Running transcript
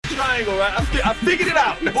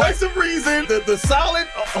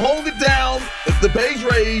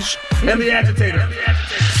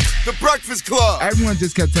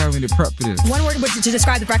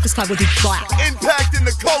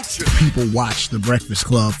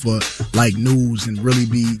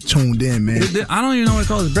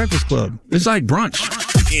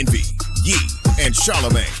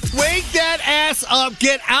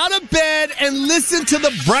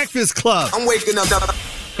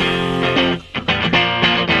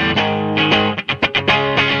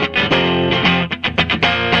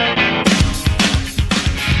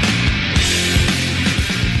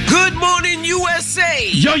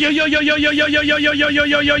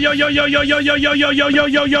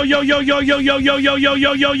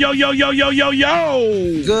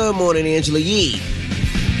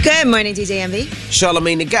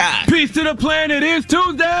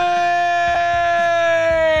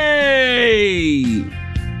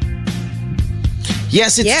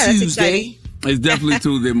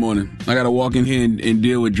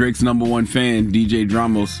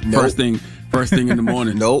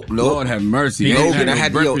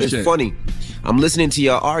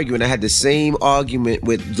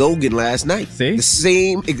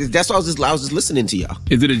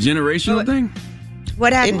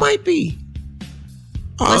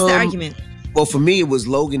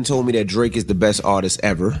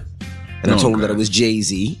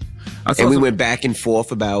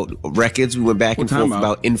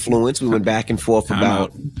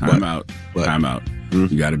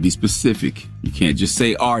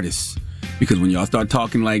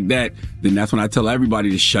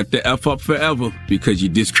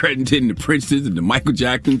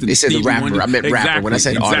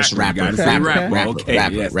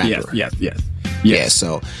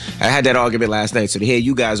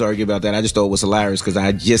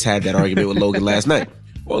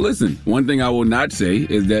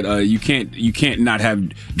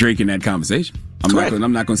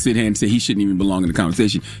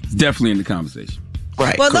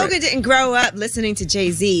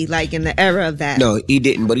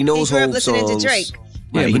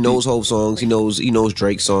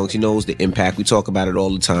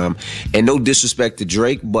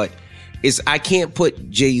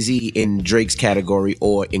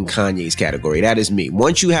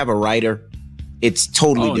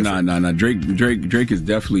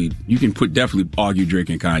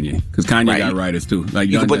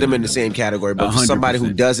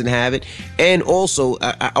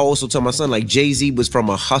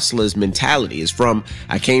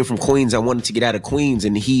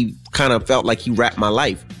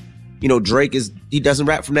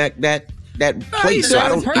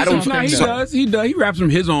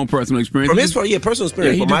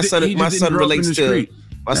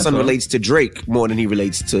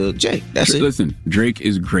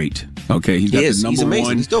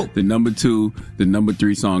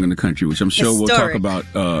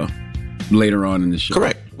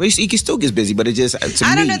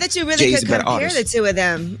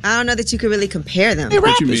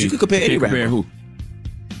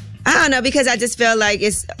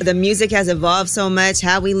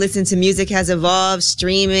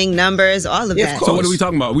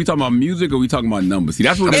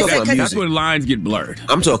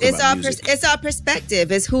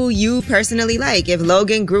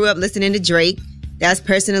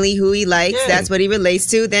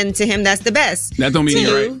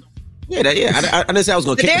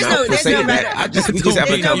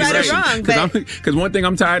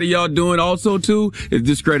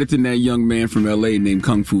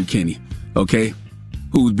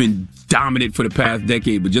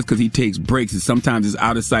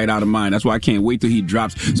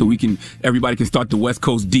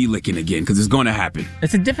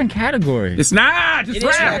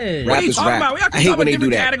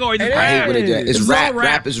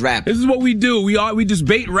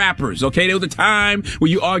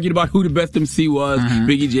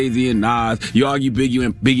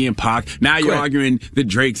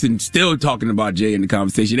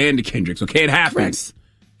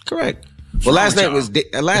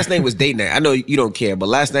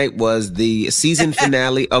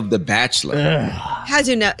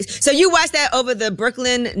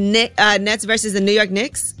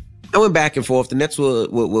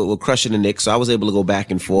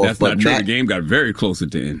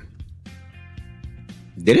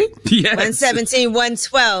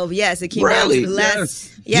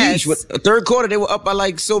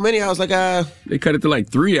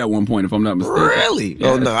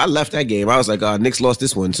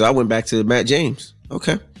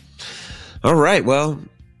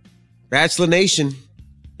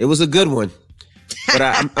It was a good one. But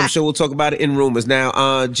I'm sure we'll talk about it in rumors.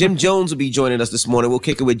 Now, Jim Jones will be joining us this morning. We'll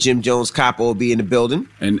kick it with Jim Jones. Capo will be in the building.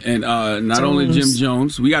 And not only Jim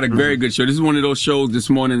Jones, we got a very good show. This is one of those shows this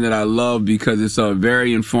morning that I love because it's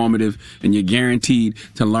very informative and you're guaranteed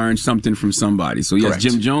to learn something from somebody. So, yes, correct.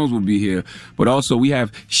 Jim Jones will be here. But also we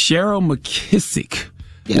have Cheryl Mckissack.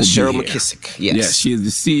 Yes, Cheryl Mckissack. Yes, she is the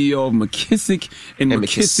CEO of Mckissack and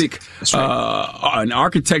Mckissack, right. An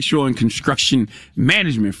architectural and construction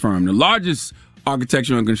management firm, the largest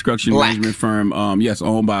architectural and construction management firm,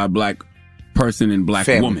 owned by a black person and black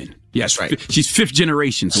woman. Yes, right. She's fifth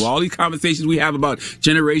generation. So all these conversations we have about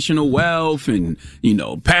generational wealth and,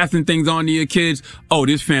 passing things on to your kids. Oh,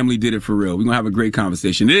 this family did it for real. We're going to have a great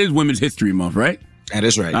conversation. It is Women's History Month, right? That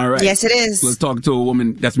is right. All right. Yes, it is. Let's talk to a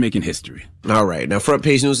woman that's making history. All right. Now, front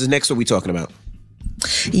page news is next. What are we talking about?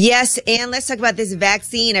 Yes, and let's talk about this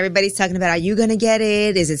vaccine. Everybody's talking about, are you going to get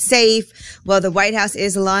it? Is it safe? Well, the White House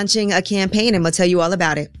is launching a campaign, and we'll tell you all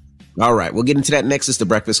about it. All right, we'll get into that next. It's the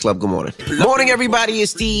Breakfast Club. Good morning. Morning, everybody.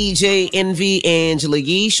 It's DJ Envy, Angela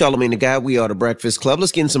Yee, Charlamagne the Guy. We are the Breakfast Club.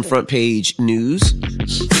 Let's get in some front page news.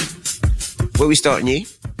 Where we starting, Yee?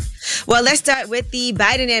 Well, let's start with the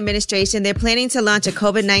Biden administration. They're planning to launch a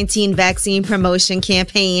COVID-19 vaccine promotion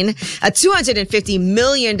campaign, a $250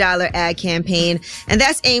 million ad campaign, and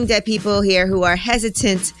that's aimed at people here who are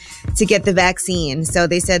hesitant to get the vaccine. So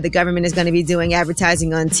they said the government is going to be doing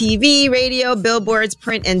advertising on TV, radio, billboards,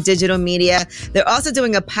 print, and digital media. They're also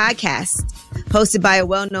doing a podcast hosted by a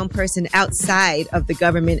well-known person outside of the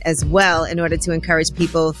government as well in order to encourage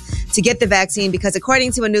people to get the vaccine, because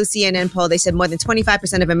according to a new CNN poll, they said more than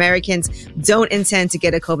 25% of Americans don't intend to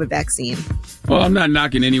get a COVID vaccine. Well, I'm not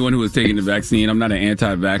knocking anyone who is taking the vaccine. I'm not an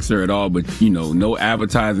anti-vaxxer at all, but, no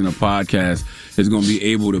advertising a podcast is going to be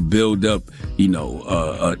able to build up,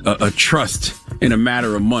 a trust in a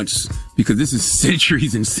matter of months, because this is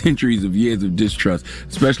centuries and centuries of years of distrust,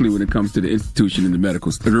 especially when it comes to the institution and the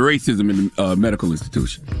racism in the medical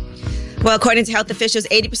institution. Well, according to health officials,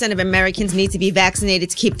 80% of Americans need to be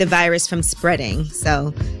vaccinated to keep the virus from spreading.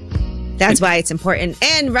 So that's why it's important.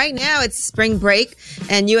 And right now it's spring break,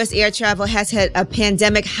 and U.S. air travel has hit a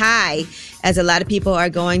pandemic high as a lot of people are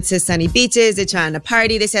going to sunny beaches. They're trying to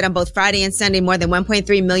party. They said on both Friday and Sunday, more than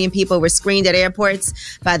 1.3 million people were screened at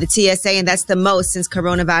airports by the TSA, and that's the most since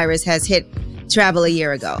coronavirus has hit travel a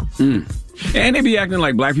year ago. And they be acting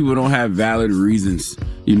like black people don't have valid reasons,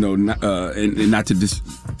 not to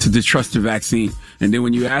distrust the vaccine. And then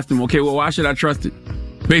when you ask them, okay, well, why should I trust it?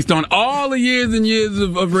 Based on all the years and years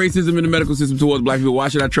of racism in the medical system towards black people, why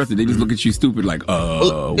should I trust it? They just look at you stupid like,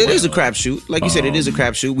 it is a crapshoot. Like you said, it is a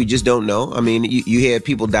crapshoot. We just don't know. I mean, you hear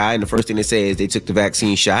people die, and the first thing they say is they took the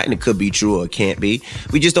vaccine shot, and it could be true or it can't be.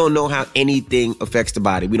 We just don't know how anything affects the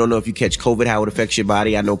body. We don't know if you catch COVID, how it affects your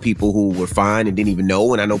body. I know people who were fine and didn't even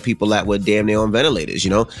know, and I know people that were damn near on ventilators,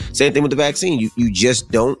 Same thing with the vaccine. You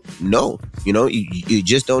just don't know. You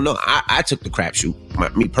just don't know. I took the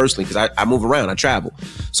crapshoot, me personally, because I move around, I travel.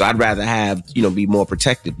 So I'd rather have, be more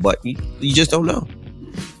protected, but you just don't know.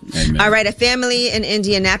 Amen. All right. A family in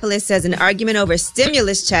Indianapolis says an argument over a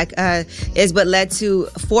stimulus check is what led to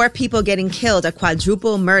 4 people getting killed, a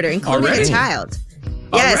quadruple murder, including a child.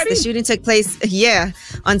 Yes, already? The shooting took place,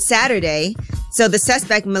 on Saturday. So the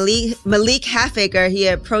suspect, Malik Halfaker, he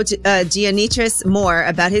approached Gianitris Moore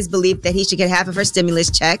about his belief that he should get half of her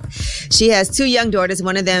stimulus check. She has 2 young daughters.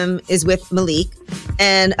 One of them is with Malik.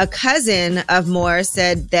 And a cousin of Moore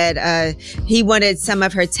said that he wanted some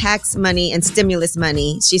of her tax money and stimulus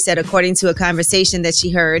money. She said, according to a conversation that she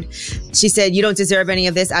heard, she said, "You don't deserve any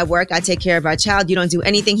of this. I work. I take care of our child. You don't do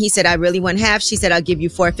anything." He said, "I really want half." She said, "I'll give you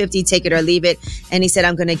 $450. Take it or leave it." And he said,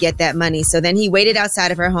 "I'm going to get that money." So then he waited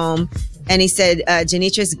outside of her home. And he said,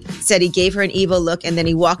 Gianitris said he gave her an evil look, and then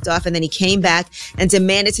he walked off, and then he came back and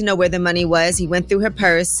demanded to know where the money was. He went through her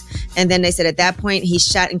purse, and then they said at that point he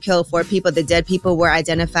shot and killed 4 people. The dead people were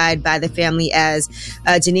identified by the family as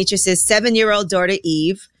Gianitris' 7-year-old daughter,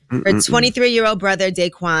 Eve, her 23-year-old brother,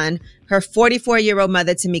 Daquan, her 44-year-old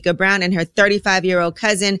mother, Tamika Brown, and her 35-year-old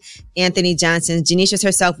cousin, Anthony Johnson. Gianitris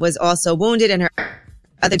herself was also wounded, and her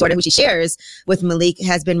other daughter, who she shares with Malik,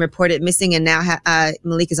 has been reported missing, and now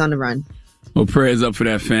Malik is on the run. Well, prayers up for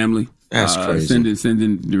that family. That's crazy.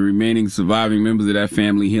 Sending the remaining surviving members of that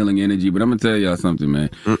family healing energy. But I'm going to tell y'all something, man.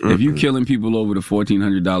 If you killing people over the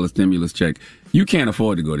 $1,400 stimulus check, you can't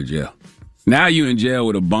afford to go to jail. Now you in jail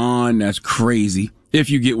with a bond. That's crazy. If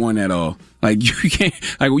you get one at all. Like, you can't,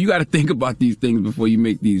 you got to think about these things before you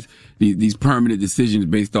make these permanent decisions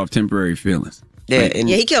based off temporary feelings. Yeah, and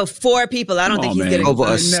he killed 4 people. I don't think he's getting over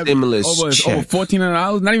a stimulus check. Over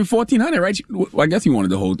 $1,400, not even $1,400, right? Well, I guess he wanted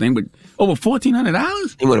the whole thing, but over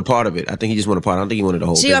 $1,400. He wanted part of it. I think he just wanted part. I don't think he wanted the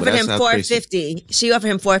whole thing. She offered him $450. She offered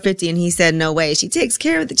him $450, and he said, "No way. She takes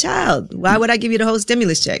care of the child. Why would I give you the whole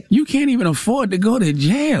stimulus check?" You can't even afford to go to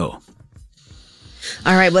jail.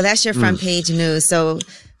 All right. Well, that's your front page news. So,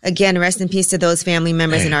 again, rest in peace to those family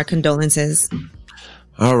members and our condolences.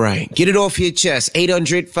 All right. Get it off your chest.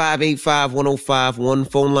 800-585-1051.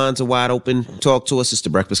 Phone lines are wide open. Talk to us. It's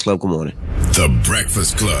The Breakfast Club. Good morning. The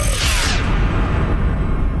Breakfast Club.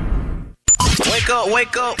 Wake up,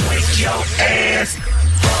 wake up. Wake your ass.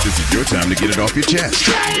 This is your time to get it off your chest.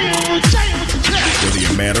 Whether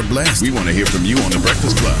you're mad or blessed, we want to hear from you on The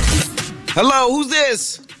Breakfast Club. Hello, who's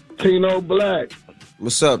this? Chino Black.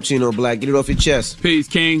 What's up, Chino Black? Get it off your chest. Peace,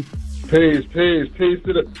 King. Peace to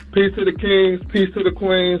the kings, peace to the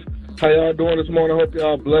queens. How y'all doing this morning? Hope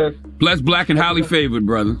y'all blessed. Blessed, black, and highly favored,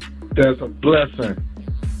 brother. That's a blessing.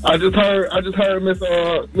 I just heard Miss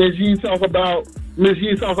Yee talk about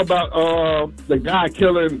the guy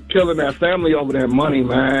killing that family over that money,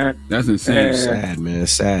 man. That's insane. And sad, man.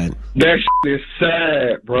 Sad. That shit is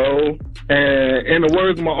sad, bro. And in the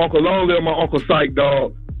words of my uncle, long live my Uncle Psych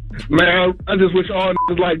Dog. Man, I just wish all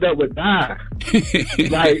niggas like that would die.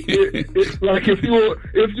 Like, like if you were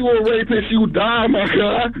a rapist, you die, my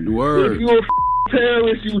guy. Word. If you were a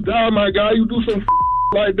terrorist, you die, my guy. You do some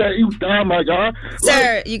like that, you die, my guy.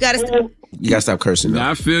 Sir, you gotta stop cursing.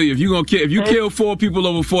 Nah, I feel you. If you kill 4 people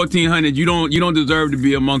over 1,400, you don't deserve to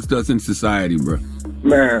be amongst us in society, bro.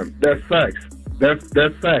 Man, that's facts. That's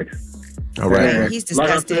facts. All right, man, he's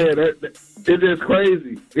disgusting. Like I said, it's just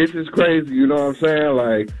crazy. It's just crazy. You know what I'm saying?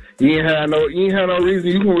 Like you ain't had no reason.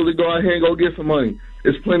 You can really go out here and go get some money.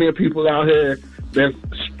 There's plenty of people out here that's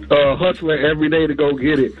hustling every day to go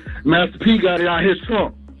get it. Master P got it out his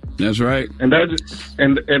trunk. That's right. And that's just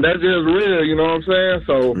real, you know what I'm saying?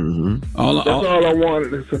 So that's all I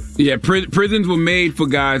wanted. Yeah, prisons were made for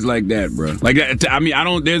guys like that, bro. Like that. I mean,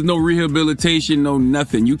 there's no rehabilitation, no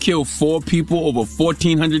nothing. You kill 4 people over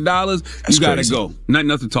 $1,400, you gotta go.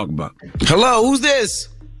 Nothing else to talk about. Hello, who's this?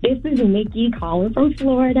 This is Nikki calling from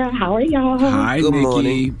Florida. How are y'all? Hi, Good Nikki.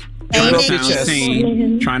 morning.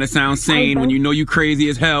 Trying to sound sane when you know you crazy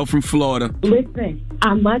as hell from Florida. Listen,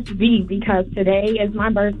 I must be because today is my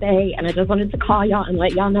birthday, and I just wanted to call y'all and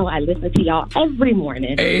let y'all know I listen to y'all every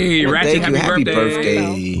morning. Hey, Ratchet, happy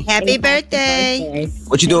birthday. Happy birthday.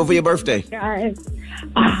 What you doing for your birthday? Guys,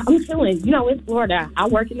 I'm chilling. You know, it's Florida. I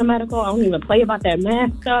work in the medical. I don't even play about that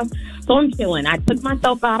math stuff. So I'm chilling. I took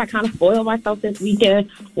myself out. I kind of spoiled myself this weekend.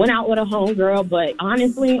 Went out with a homegirl, but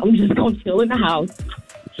honestly, I'm just going to chill in the house.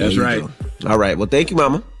 That's right. All right. Well, thank you,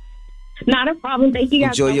 Mama. Not a problem. Thank you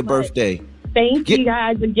guys. Enjoy so your much. birthday. Thank you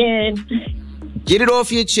guys again. Get it off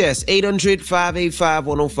your chest.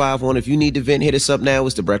 800-585-1051. If you need to vent, hit us up now.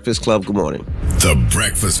 It's The Breakfast Club. Good morning. The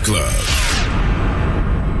Breakfast Club.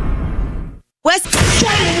 What's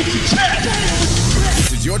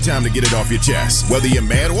This is your time to get it off your chest, whether you're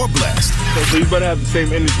mad or blessed. So you better have the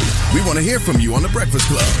same energy. We want to hear from you on The Breakfast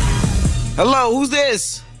Club. Hello, who's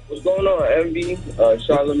this? What's going on, MV?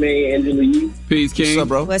 Charlamagne, Angela Yee. Peace, King. What's up,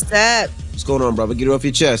 bro? What's up? What's going on, brother? Get it off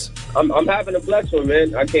your chest. I'm having a blessed one,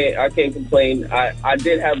 man. I can't complain. I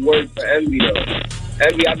did have words for Envy though.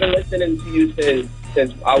 Envy, I've been listening to you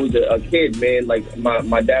since I was a kid, man. Like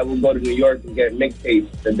my dad would go to New York and get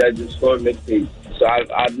mixtapes, the Desert Storm mixtapes. So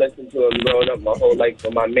I've listened to him growing up my whole life.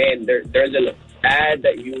 But my man, there's an ad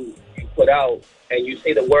that you put out and you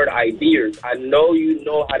say the word ideas. I know you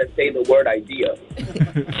know how to say the word idea.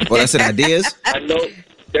 Well, I said ideas. I know.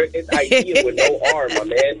 There is idea with no R, my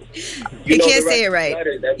man. You can't say it right.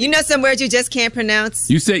 You know some words you just can't pronounce?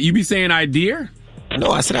 You be saying idea?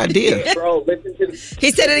 No, I said idea. Bro, listen to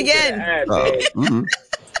He said it again.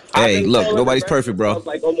 Hey, look, nobody's perfect, bro.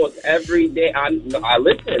 Like almost every day, I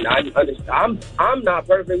listen. I understand. I'm not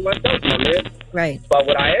perfect myself, my man. Right. But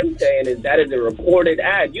what I am saying is that is a recorded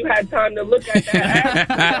ad. You had time to look at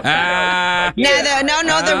that ad.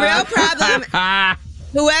 The real problem.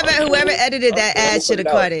 Whoever edited that ad should have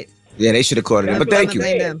caught it. Yeah, they should have caught it. But thank you.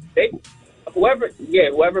 Whoever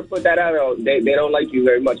put that out, they don't like you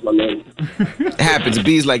very much, my man. It happens.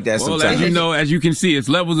 Bees like that sometimes. Well, as you can see, it's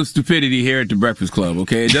levels of stupidity here at the Breakfast Club.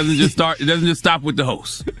 Okay, it doesn't just stop with the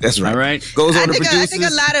host. That's right. All right. Goes on I to think producers. I think a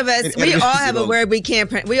lot of us we all have a word we can't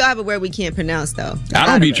pronounce though. I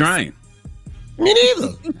don't be trying. Me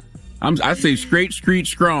neither. I say straight street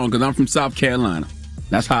strong because I'm from South Carolina.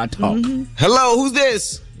 That's how I talk. Mm-hmm. Hello, who's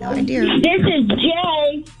this? No idea. This is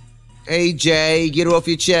Jay. Hey, Jay, get it off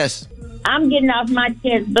your chest. I'm getting off my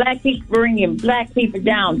chest. Black people bringing black people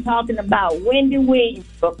down, talking about Wendy Williams.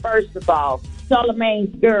 But first of all,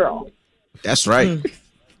 Charlamagne's girl. That's right.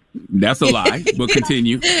 That's a lie, but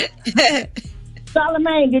continue.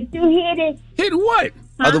 Charlamagne, did you hit it? Hit what?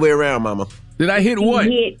 Other way around, Mama. Did I hit what?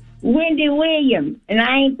 You hit Wendy Williams, and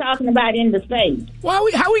I ain't talking about in the face.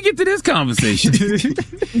 How we get to this conversation?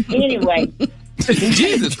 Anyway.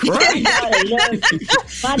 Jesus Christ.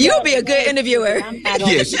 You'll be a good interviewer.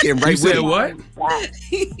 Yeah, she came right You said what?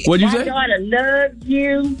 What'd you say? My daughter loves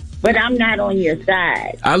you, but I'm not on your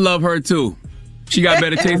side. I love her too. She got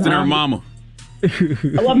better taste than her mama.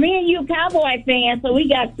 Well, me and you Cowboy fans, so we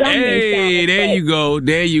got something. Hey, there you go.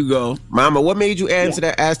 There you go. Mama, what made you ask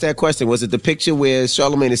that question? Was it the picture where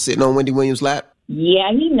Charlamagne is sitting on Wendy Williams' lap?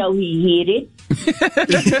 Yeah, he know he hit it.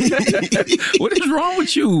 What is wrong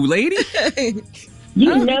with you, lady?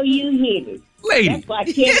 You know you hit it. Lady. That's why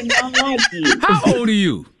Kevin don't like you. How old are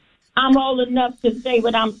you? I'm old enough to say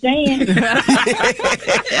what I'm saying. And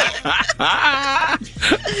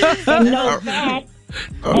no facts.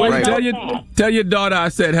 Tell your daughter I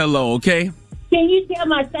said hello, okay? Can you tell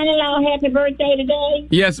my son-in-law happy birthday today?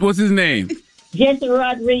 Yes, what's his name? Jesse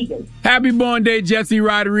Rodriguez. Happy born day, Jesse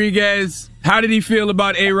Rodriguez. How did he feel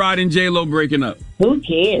about A-Rod and J-Lo breaking up? Who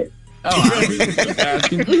cares?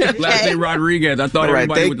 Last name Rodriguez. I thought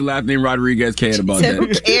everybody with the last name Rodriguez cared about that. Who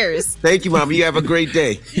cares? Thank you, Mama. You have a great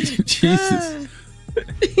day. Jesus.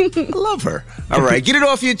 I love her. All right, get it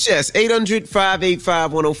off your chest.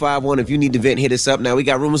 800-585-1051. If you need to vent, hit us up. Now we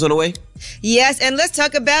got rumors on the way. Yes, and let's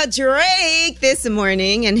talk about Drake this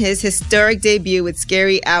morning and his historic debut with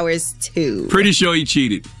Scary Hours 2. Pretty sure he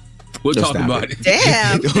cheated. We'll talk about it.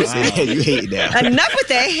 Damn. You hate that. Enough with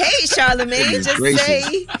that hate, Charlamagne. Just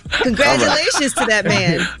say congratulations to that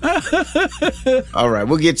man. All right,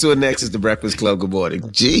 we'll get to it next. It's The Breakfast Club. Good morning.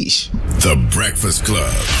 Jeez. The Breakfast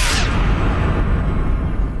Club.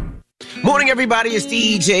 Morning, everybody. It's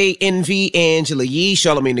DJ Envy, Angela Yee,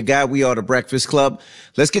 Charlamagne the Guy. We are The Breakfast Club.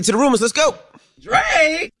 Let's get to the rumors. Let's go.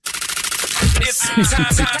 Drake.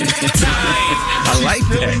 I like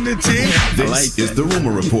that. This is The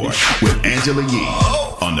Rumor Report with Angela Yee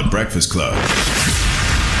on The Breakfast Club.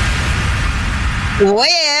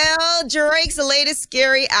 Well, Drake's latest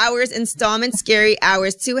Scary Hours installment, Scary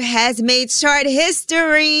Hours 2, has made chart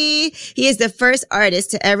history. He is the first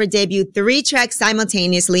artist to ever debut 3 tracks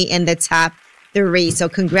simultaneously in the top 3. So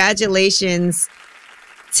congratulations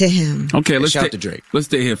to him. Okay, let's shout to Drake. Let's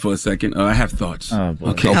stay here for a second. I have thoughts.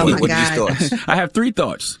 Okay, Oh my what God. are your thoughts? I have 3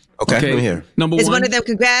 thoughts. Okay, let me hear. Number Is one. one of them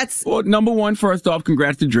congrats? Well, number one, first off,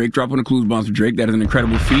 congrats to Drake. Dropping the clues bombs for Drake. That is an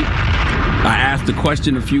incredible feat. I asked the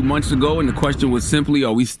question a few months ago, and the question was simply,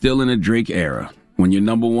 are we still in a Drake era? When you're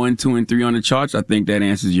number 1, 2, and 3 on the charts, I think that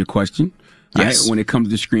answers your question. Yes. Right? When it comes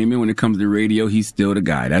to screaming, when it comes to radio, he's still the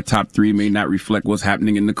guy. That top 3 may not reflect what's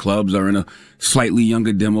happening in the clubs or in a slightly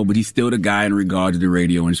younger demo, but he's still the guy in regards to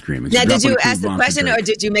radio and screaming. Now, So did you dropping ask the clues bombs for question Drake. or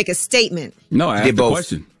did you make a statement? No, I asked the both.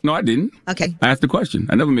 question. No, I didn't. Okay. I asked the question.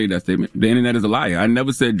 I never made that statement. The internet is a liar. I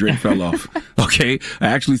never said Drake fell off. Okay? I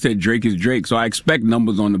actually said Drake is Drake. So I expect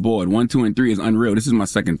numbers on the board. 1, 2, and 3 is unreal. This is my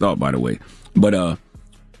second thought, by the way. But,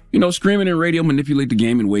 screaming and radio manipulate the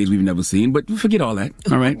game in ways we've never seen. But forget all that.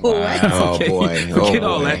 All right? Oh, Okay. boy. Forget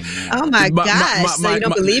all that. Oh, my gosh. So you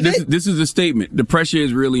don't believe it? This is a statement. The pressure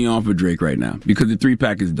is really on for Drake right now because the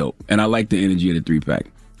 3-pack is dope. And I like the energy of the 3-pack.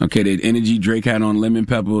 Okay, the energy Drake had on Lemon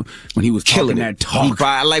Pepper when he was Killing talking it. that talk.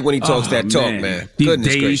 I like when he talks that talk, man.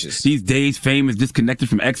 Goodness gracious. These days, fame is disconnected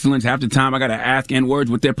from excellence. Half the time, I got to ask N-words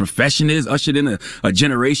what their profession is, ushered in a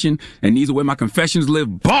generation, and these are where my confessions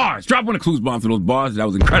live. Bars! Drop one of clues bombs for those bars. That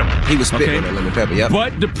was incredible. He was spitting on that Lemon Pepper, yep.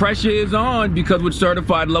 But the pressure is on because with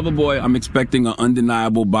Certified Lover Boy, I'm expecting an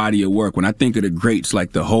undeniable body of work. When I think of the greats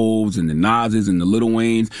like the Hoves and the Nas's and the Lil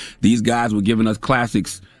Waynes, these guys were giving us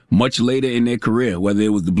classics much later in their career, whether it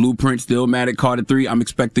was the Blueprint, Stillmatic, Carter 3, I'm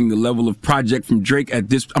expecting the level of project from Drake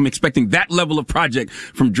I'm expecting that level of project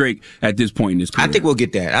from Drake at this point in his career. I think we'll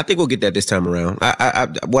get that. I think we'll get that this time around.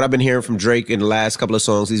 What I've been hearing from Drake in the last couple of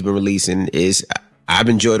songs he's been releasing is I've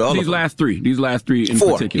enjoyed all of them. These last three in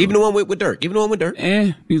 4. particular. Even the one with Dirk.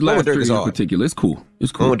 These last 3 in particular. It's cool.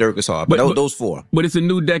 One with Dirk is hard, but those 4. But it's a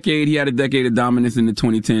new decade. He had a decade of dominance in the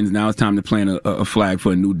 2010s. Now it's time to plant a flag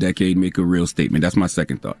for a new decade, make a real statement. That's my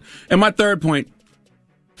second thought. And my third point,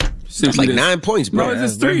 that's like 9 points, bro. No,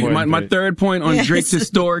 it's just 3. My third point on Drake's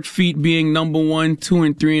historic feat being number 1, 2,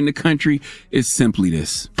 and 3 in the country is simply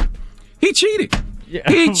this. He cheated.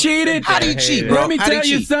 He cheated. How do you cheat, bro? Let me tell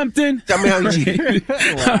you something. Tell me how you cheat.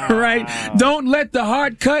 All right. Don't let the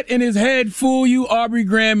heart cut in his head fool you. Aubrey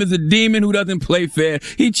Graham is a demon who doesn't play fair.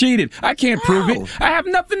 He cheated. I can't prove it. I have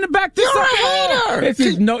nothing to back this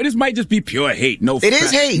up. This might just be pure hate. No, it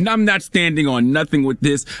is hate. I'm not standing on nothing with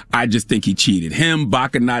this. I just think he cheated. Him,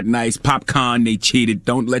 Baka Not Nice, Popcorn, they cheated.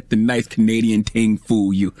 Don't let the nice Canadian ting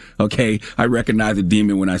fool you. Okay? I recognize a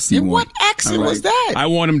demon when I see one. What accent was that? I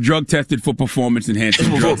want him drug tested for performance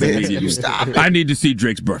enhancing drugs immediately. Stop it. I need to see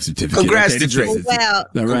Drake's birth certificate. Congrats to Drake. Well,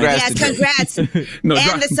 right. congrats. And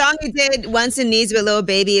the song he did, Wants and Needs with Lil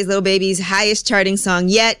Baby, is Lil Baby's highest charting song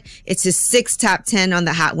yet. It's his 6th top 10 on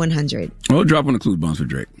the Hot 100. Well, drop on the clues bombs for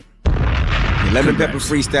Drake. Lemon Pepper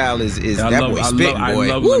Freestyle is that boy spitting, boy. I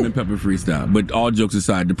love Lemon Pepper Freestyle. But all jokes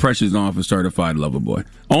aside, the pressure's on for Certified Lover Boy.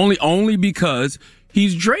 Only because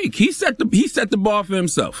he's Drake. He set the bar for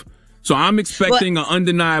himself. So I'm expecting an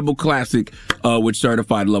undeniable classic with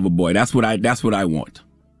Certified Lover Boy. That's what I want.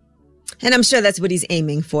 And I'm sure that's what he's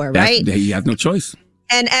aiming for, right? He has no choice.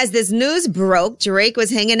 And as this news broke, Drake was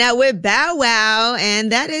hanging out with Bow Wow,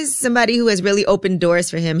 and that is somebody who has really opened doors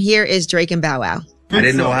for him. Here is Drake and Bow Wow. I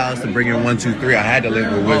didn't know how else to bring in 1, 2, 3. I had to link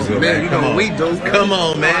with Wizard. Man, you know what we do. Come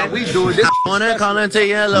on, man. We do it. I want to call into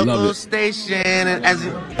your local station. And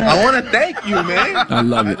I want to thank you, man. I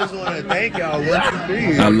love it. I just want to thank y'all. 1, 2,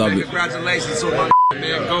 3. I love it. Congratulations to my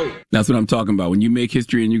man. Go. That's what I'm talking about. When you make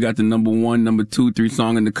history and you got the number 1, number 2, 3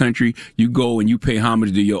 song in the country, you go and you pay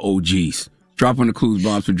homage to your OGs. Drop on the clues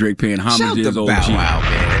bombs for Drake paying homage to his OG. Bow Wow,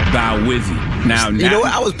 man. Bow Wizzy. Now, you know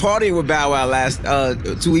what? I was partying with Bow Wow last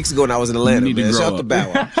 2 weeks ago when I was in Atlanta. You need to grow Shout up. to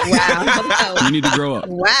Bow Wow. Wow. You need to grow up.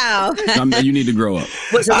 Wow. You need to grow up.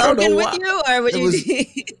 Was Logan with you, or was you?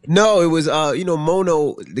 No, it was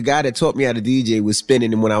Mono, the guy that taught me how to DJ, was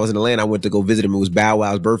spinning, and when I was in Atlanta, I went to go visit him. It was Bow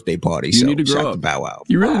Wow's birthday party. You need to grow up. To Bow Wow.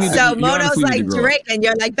 You really need to. So Mono's like Drake, and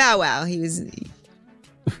you're like Bow Wow. He was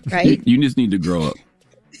right. You just need to grow up.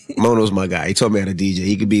 Mono's my guy. He taught me how to DJ.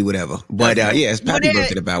 He could be whatever. But it's happy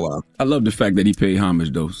birthday to Bow Wow. I love the fact that he paid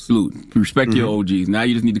homage though. Salute. Respect your OGs. Now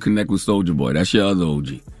you just need to connect with Soulja Boy. That's your other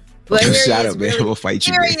OG. Well, shout out, man. We'll fight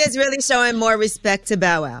you. Here he is really showing more respect to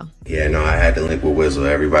Bow Wow. Yeah, no, I had to link with Wizard.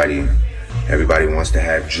 Everybody wants to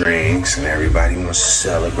have drinks and everybody wants to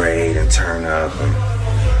celebrate and turn up. And,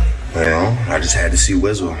 I just had to see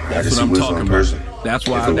Wizard. I had to see Wizard in person. That's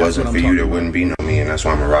why. If it wasn't for you, there wouldn't be no me, and that's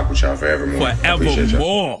why I'm gonna rock with y'all forevermore.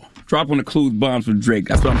 Forevermore. Drop on the clues bombs for Drake.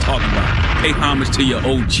 That's what I'm talking about. Pay homage to your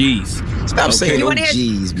OGs. Stop saying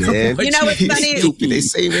OGs, man. You know what's funny? They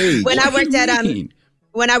same age. When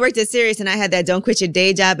I worked at Sirius and I had that Don't Quit Your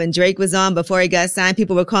Day Job and Drake was on before he got signed,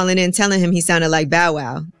 people were calling in telling him he sounded like Bow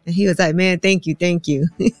Wow. And he was like, man, thank you.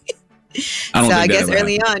 I guess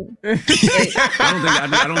early on. I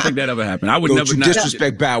don't think that ever happened. I would never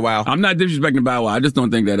disrespect Bow Wow. I'm not disrespecting Bow Wow. I just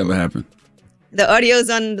don't think that ever happened. The audio's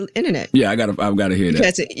on the internet. Yeah, I've got to hear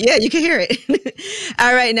that. Yeah, you can hear it.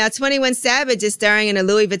 All right, now 21 Savage is starring in a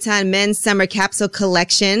Louis Vuitton men's summer capsule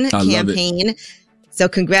collection campaign. So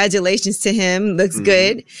congratulations to him. Looks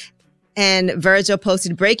good. And Virgil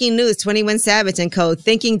posted breaking news, 21 Savage and Co.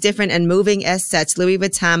 Thinking different and moving as such. Louis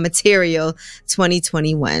Vuitton material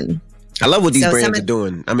 2021. I love what these brands are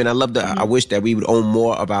doing. I mean, I love I wish that we would own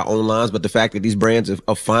more of our own lines, but the fact that these brands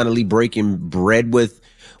are finally breaking bread with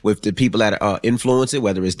the people that influence it,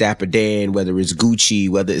 whether it's Dapper Dan, whether it's Gucci,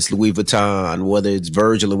 whether it's Louis Vuitton, whether it's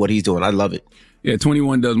Virgil and what he's doing. I love it. Yeah,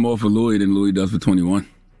 21 does more for Louis than Louis does for 21.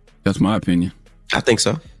 That's my opinion. I think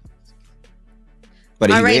so.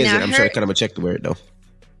 But he wears it. I'm sure kind of a check to wear it though.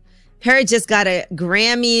 Her just got a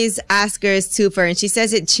Grammys, Oscars, twofer, and she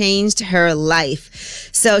says it changed her life.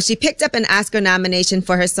 So she picked up an Oscar nomination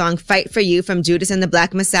for her song Fight For You from Judas and the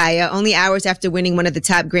Black Messiah, only hours after winning one of the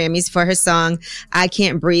top Grammys for her song I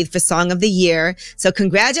Can't Breathe for Song of the Year. So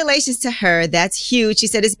congratulations to her. That's huge. She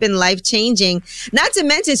said it's been life-changing. Not to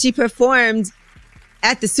mention she performed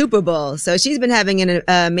at the Super Bowl. So she's been having an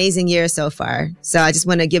amazing year so far. So I just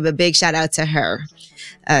want to give a big shout out to her.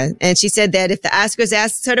 And she said that if the Oscars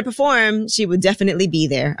asked her to perform, she would definitely be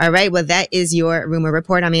there. All right. Well, that is your rumor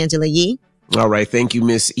report. I'm Angela Yee. All right. Thank you,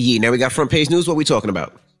 Miss Yee. Now we got front page news. What are we talking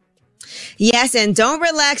about? Yes, and don't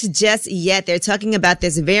relax just yet. They're talking about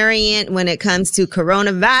this variant when it comes to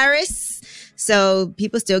coronavirus. So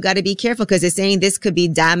people still got to be careful because they're saying this could be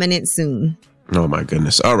dominant soon. Oh, my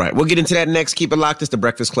goodness. All right. We'll get into that next. Keep it locked. It's The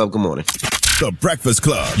Breakfast Club. Good morning. The Breakfast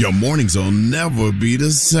Club. Your mornings will never be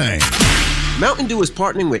the same. Mountain Dew is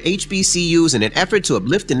partnering with HBCUs in an effort to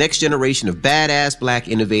uplift the next generation of badass Black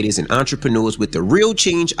innovators and entrepreneurs with the Real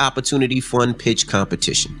Change Opportunity Fund Pitch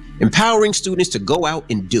Competition, empowering students to go out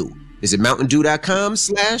and do. Visit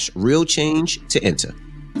mountaindew.com/realchange to enter.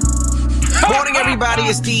 Morning, everybody.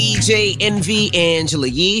 It's DJ NV, Angela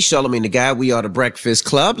Yee, Charlamagne the Guy. We are the Breakfast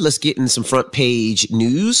Club. Let's get in some front page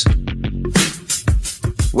news.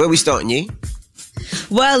 Where we starting, Yee?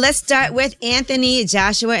 Well, let's start with Anthony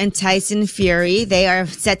Joshua and Tyson Fury. They are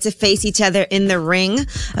set to face each other in the ring.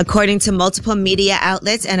 According to multiple media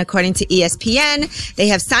outlets and according to ESPN, they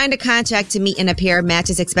have signed a contract to meet in a pair of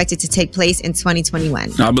matches expected to take place in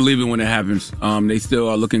 2021. I believe it when it happens. They still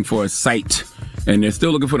are looking for a site, and they're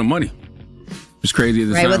still looking for the money. It's crazy as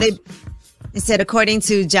it sounds. Well, they said, according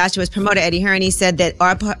to Joshua's promoter, Eddie Hearn, he said that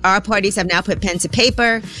our parties have now put pen to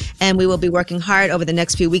paper, and we will be working hard over the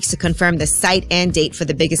next few weeks to confirm the site and date for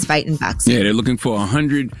the biggest fight in boxing. Yeah, they're looking for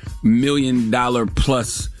 $100 million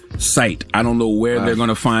plus site. I don't know where they're going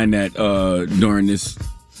to find that during this,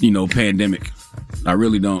 pandemic. I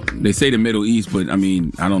really don't. They say the Middle East, but I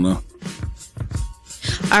don't know.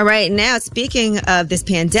 All right. Now, speaking of this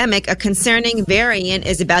pandemic, a concerning variant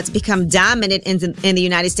is about to become dominant in the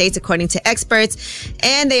United States, according to experts.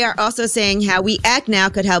 And they are also saying how we act now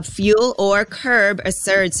could help fuel or curb a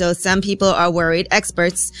surge. So some people are worried,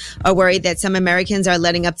 experts are worried that some Americans are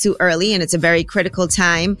letting up too early. And it's a very critical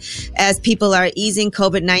time as people are easing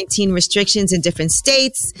COVID-19 restrictions in different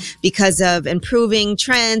states because of improving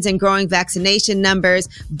trends and growing vaccination numbers.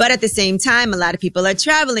 But at the same time, a lot of people are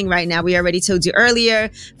traveling right now. We already told you earlier.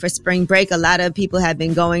 For spring break, a lot of people have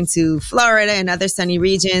been going to Florida and other sunny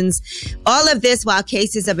regions. All of this while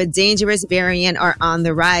cases of a dangerous variant are on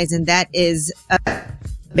the rise, and that is a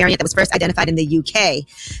variant that was first identified in the UK.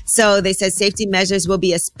 So they said safety measures will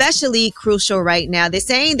be especially crucial right now. They're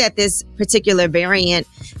saying that this particular variant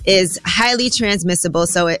is highly transmissible,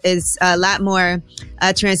 so it is a lot more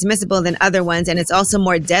transmissible than other ones, and it's also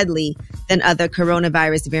more deadly than other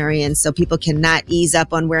coronavirus variants. So people cannot ease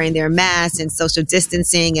up on wearing their masks and social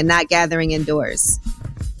distancing and not gathering indoors.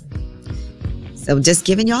 So just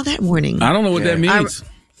giving y'all that warning. I don't know what that means.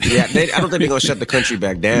 I don't think they're going to shut the country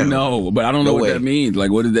back down. No, but I don't know what that means. Like,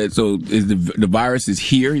 what is that? So is the virus is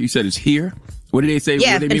here? You said it's here? What did they say?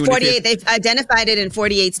 Yeah, what do they mean in 48, they've identified it in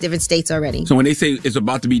 48 different states already. So when they say it's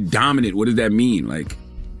about to be dominant, what does that mean? Like,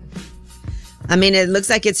 it looks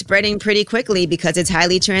like it's spreading pretty quickly because it's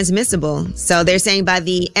highly transmissible. So they're saying by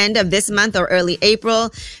the end of this month or early April,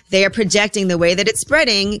 they are projecting the way that it's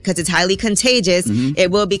spreading, because it's highly contagious, it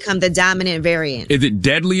will become the dominant variant. Is it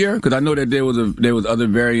deadlier? Because I know that there was other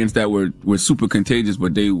variants that were super contagious,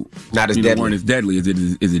 but they not as deadly. Weren't as deadly. Is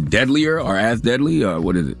it deadlier or as deadly, or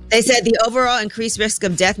what is it? They said the overall increased risk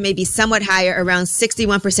of death may be somewhat higher, around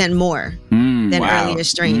 61% more than earlier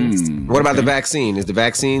strains. What about the vaccine?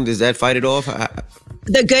 Does that fight it off?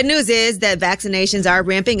 The good news is that vaccinations are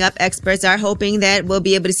ramping up. Experts are hoping that we'll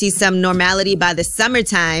be able to see some normality by the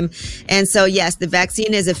summertime. And so, yes, the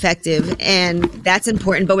vaccine is effective, and that's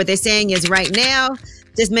important. But what they're saying is right now,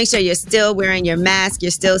 just make sure you're still wearing your mask,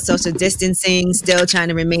 you're still social distancing, still trying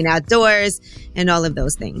to remain outdoors, and all of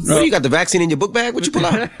those things. Oh, you got the vaccine in your book bag? What you pull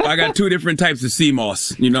out? I got two different types of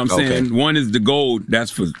CMOS. You know what I'm saying? One is the gold.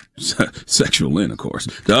 That's for sexual intercourse.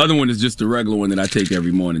 The other one is just the regular one that I take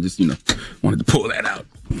every morning. Just, wanted to pull that out.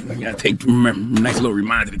 I gotta take nice little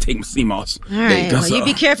reminder to take my CMOS. All right. Well, you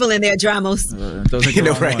be careful in there, Dramos. Right there.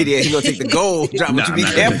 You're going to take the gold. Dramos, you be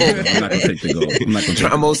careful. I'm not going to take the gold.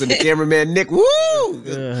 Dramos and the cameraman, Nick. Woo!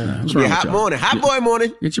 It's a hot morning. Hot boy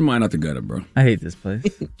morning. Get your mind out the gutter, bro. I hate this place.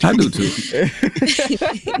 I do too.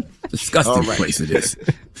 Disgusting place it is.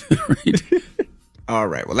 Right? All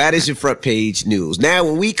right. Well, that is your front page news. Now,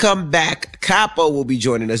 when we come back, Capo will be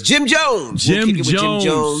joining us. Jim Jones. Jim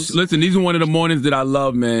Jones. Listen, these are one of the mornings that I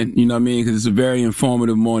love, man. You know what I mean? Because it's a very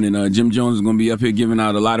informative morning. Jim Jones is going to be up here giving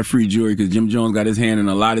out a lot of free jewelry, because Jim Jones got his hand in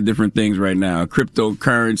a lot of different things right now.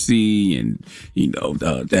 Cryptocurrency and,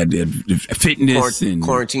 fitness and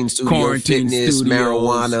quarantine fitness,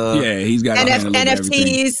 marijuana. Yeah, he's got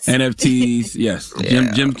NFTs. NFTs, yes.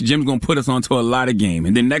 Yeah. Jim's going to put us onto a lot of game.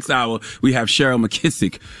 And then next hour, we have Cheryl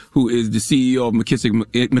Mckissack, who is the CEO of Mckissack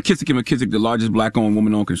 & Mckissack, the largest black-owned,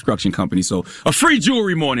 woman-owned construction company. So a free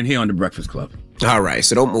jewelry morning here on The Breakfast Club. All right,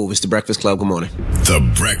 so don't move. It's The Breakfast Club. Good morning. The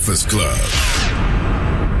Breakfast Club.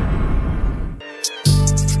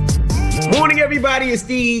 Morning, everybody. It's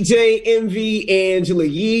DJ NV, Angela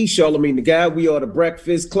Yee, Charlamagne the Guy. We are The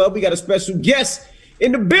Breakfast Club. We got a special guest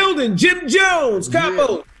in the building, Jim Jones.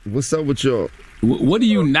 Capo. Yeah. What's up with y'all? What are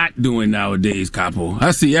you not doing nowadays, Capo? I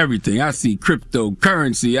see everything. I see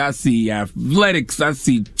cryptocurrency. I see athletics. I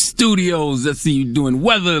see studios. I see you doing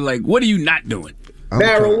weather. Like, what are you not doing?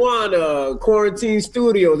 Marijuana, quarantine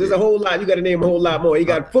studios. There's a whole lot. You got to name a whole lot more. You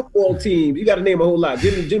got football teams. You got to name a whole lot.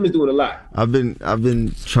 Jim is doing a lot. I've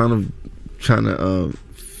been trying to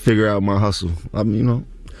figure out my hustle.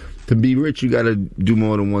 The to be rich, you got to do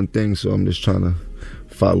more than one thing. So I'm just trying to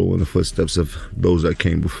follow in the footsteps of those that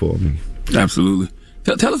came before me. Absolutely.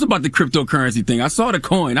 Tell us about the cryptocurrency thing. I saw the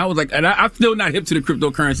coin. I was like, and I'm still not hip to the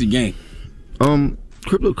cryptocurrency game.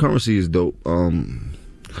 Cryptocurrency is dope.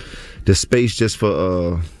 The space just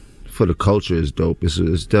for the culture is dope.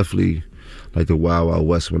 It's definitely like the Wild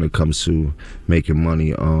West when it comes to making money.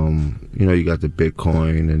 You got the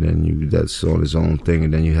Bitcoin, and then that's on its own thing,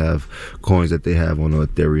 and then you have coins that they have on an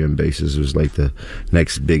Ethereum basis. It's like the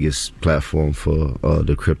next biggest platform for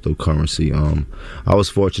the cryptocurrency. I was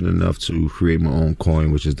fortunate enough to create my own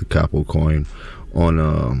coin, which is the Capo coin,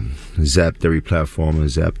 on Zap-Theory platform, and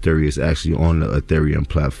Zap-Theory is actually on the Ethereum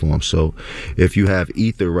platform. So if you have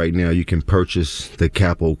Ether right now, you can purchase the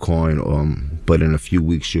Capo coin, but in a few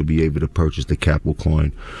weeks you'll be able to purchase the Capo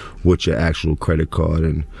coin with your actual credit card.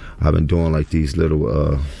 And I've been doing like these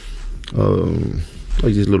little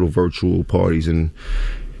virtual parties and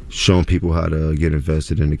showing people how to get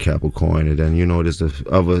invested in the Capo coin. And then, there's the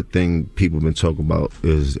other thing people have been talking about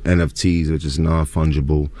is NFTs, which is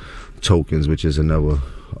non-fungible tokens, which is another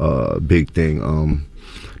big thing.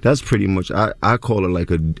 That's pretty much, I call it like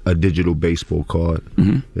a digital baseball card,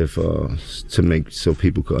 if to make so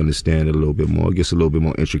people could understand it a little bit more. It gets a little bit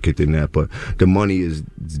more intricate than that, but the money is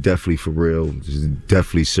definitely for real. It's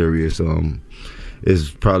definitely serious.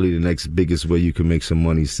 Is probably the next biggest way you can make some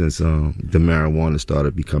money since the marijuana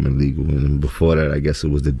started becoming legal. And before that, I guess it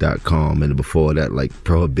was the .com, and before that, like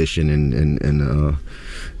prohibition and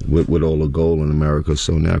with all the gold in America.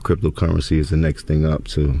 So now cryptocurrency is the next thing up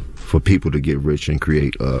for people to get rich and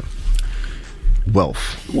create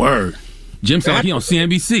wealth. Word. Jim sound like he on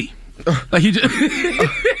CNBC. Like he just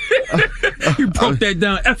you broke that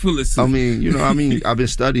down effortlessly. I mean, I've been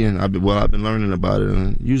studying. I've been learning about it.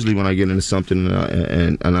 And usually, when I get into something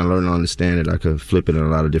and I learn to understand it, I can flip it in a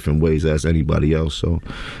lot of different ways as anybody else. So,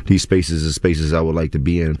 these spaces are spaces I would like to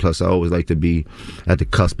be in. Plus, I always like to be at the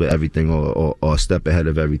cusp of everything, or a step ahead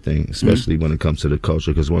of everything, especially when it comes to the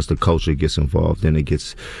culture. Because once the culture gets involved, then it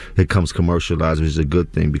comes commercialized, which is a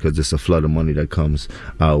good thing because it's a flood of money that comes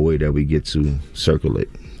our way that we get to circulate.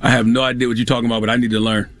 I have no idea what you're talking about, but I need to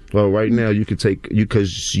learn. Well, right now you could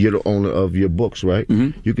because you're the owner of your books, right?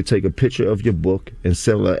 Mm-hmm. You could take a picture of your book and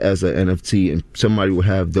sell it as an NFT, and somebody will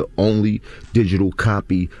have the only digital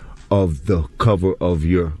copy of the cover of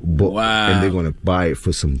your book. Wow. And they're going to buy it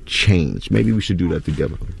for some change. Maybe we should do that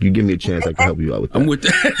together. You give me a chance, I can help you out with that. I'm with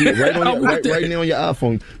that. Right now on your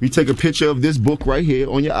iPhone, you take a picture of this book right here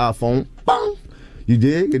on your iPhone. Bang! You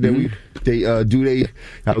dig? And then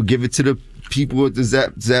I'll give it to the people with the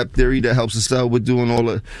Zap Theory that helps us out with doing all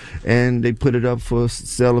that, and they put it up for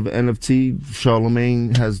sale of an NFT.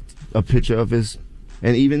 Charlemagne has a picture of his,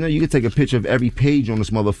 and even though you could take a picture of every page on this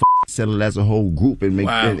motherfucker, sell it as a whole group, and make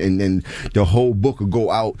and then the whole book will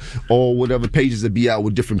go out, or whatever pages will be out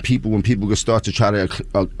with different people, and people can start to try to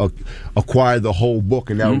acquire the whole book,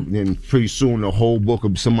 and then pretty soon the whole book,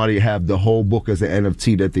 somebody have the whole book as an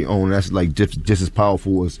NFT that they own. That's like just as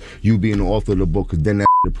powerful as you being the author of the book, because then that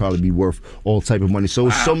would probably be worth all type of money.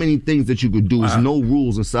 So so many things that you could do. There's no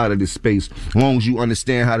rules inside of this space, as long as you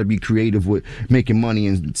understand how to be creative with making money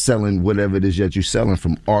and selling whatever it is that you're selling,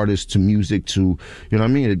 from artists to music to, you know what I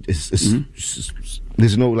mean?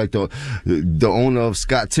 There's no, like, the owner of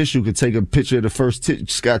Scott Tissue could take a picture of the first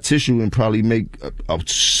Scott Tissue and probably make a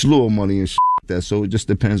slew of money and shit like that. So it just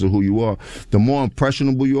depends on who you are. The more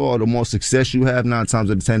impressionable you are, the more success you have, 9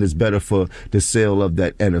 times out of 10 it's better for the sale of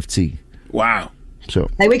that NFT. Wow. So,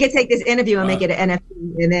 like, we could take this interview and make it an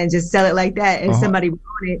NFT and then just sell it like that, and somebody would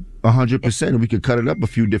own it. 100%. And we could cut it up a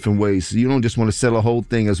few different ways. So you don't just want to sell a whole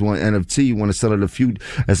thing as one NFT. You want to sell it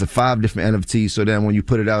as 5 different NFTs. So then when you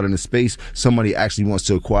put it out in the space, somebody actually wants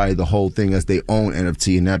to acquire the whole thing as their own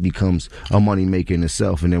NFT, and that becomes a money maker in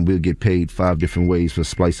itself. And then we'll get paid 5 different ways for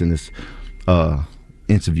splicing this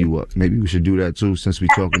interview up. Maybe we should do that too, since we're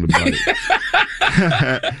talking about it.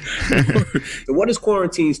 So what is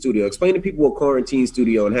Quarantine Studio? Explain to people what Quarantine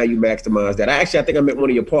Studio and how you maximize that. I think I met one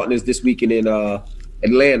of your partners this weekend in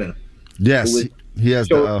Atlanta. Yes, he has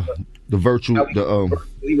the virtual.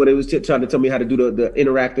 He was trying to tell me how to do the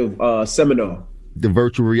interactive seminar. The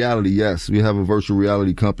virtual reality, yes. We have a virtual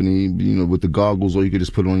reality company, with the goggles, or you could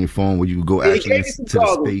just put it on your phone where you could go actually into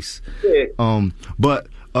the space. Yeah. But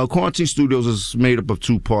Quarantine Studios is made up of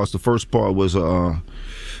 2 parts. The first part was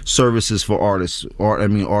services for artists.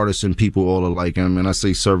 Artists and people all alike. And when I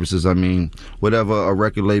say services, I mean whatever a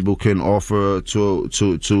record label can offer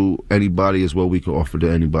to anybody is what we can offer to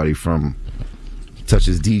anybody, from such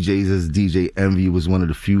as DJs, as DJ Envy was one of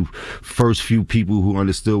the first few people who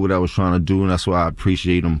understood what I was trying to do, and that's why I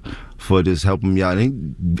appreciate him for this helping me out.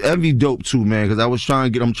 And Envy dope too, man, because I'm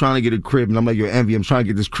trying to get a crib, and I'm like, yo, Envy, I'm trying to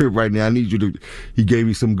get this crib right now. I need you to. He gave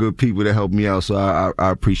me some good people to help me out, so I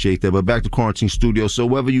appreciate that. But back to Quarantine Studio. So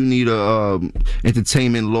whether you need a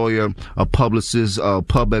entertainment lawyer, a publicist, a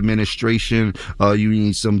pub administration, you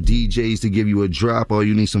need some DJs to give you a drop, or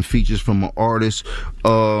you need some features from an artist,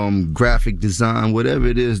 graphic design, whatever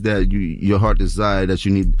it is that your heart desire, that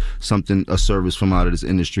you need a service from out of this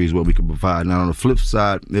industry, is what we can provide. Now on the flip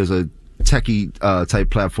side, there's a techie type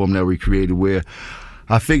platform that we created where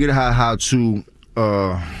I figured out how to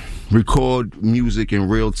record music in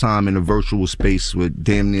real time in a virtual space with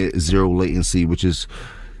damn near zero latency, which is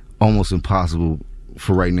almost impossible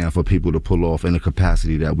for right now for people to pull off in the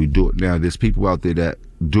capacity that we do it. Now there's people out there that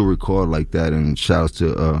do record like that, and shouts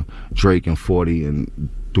to Drake and 40 and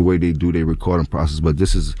the way they do their recording process, but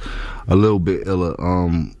this is a little bit iller.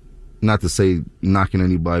 Not to say knocking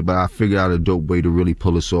anybody, but I figured out a dope way to really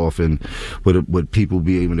pull this off, and would people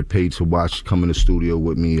be able to pay to watch, come in the studio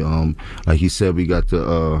with me. Like he said, we got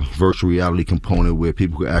the virtual reality component where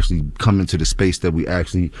people could actually come into the space that we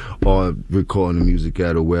actually are recording the music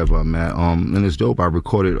at, or wherever I'm at. And it's dope. I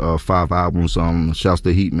recorded 5 albums. Shouts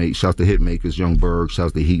to Hitmakers, Young Berg.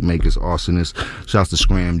 Shouts to Heatmakers, Arsonist. Shouts to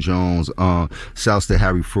Scram Jones. Shouts to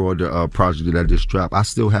Harry Fraud, the project that I just dropped. I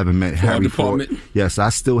still haven't met Harry Fraud. Yes, I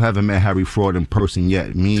still haven't met Harry Fraud in person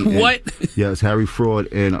yet. What? Yes, Harry Fraud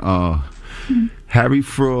and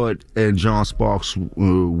John Sparks.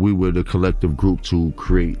 We were the collective group to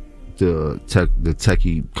create the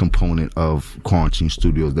techie component of Quarantine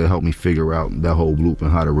Studios. They helped me figure out that whole loop and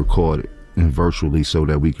how to record it and virtually so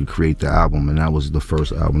that we could create the album. And that was the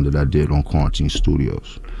first album that I did on Quarantine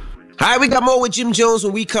Studios. All right, we got more with Jim Jones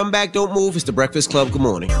when we come back. Don't move. It's the Breakfast Club. Good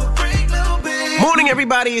morning. Morning,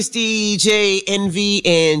 everybody. It's DJ Envy,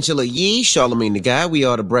 Angela Yee, Charlamagne the Guy. We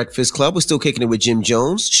are the Breakfast Club. We're still kicking it with Jim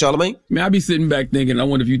Jones. Charlamagne? Man, I be sitting back thinking, I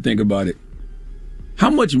wonder if you think about it. How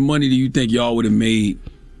much money do you think y'all would have made,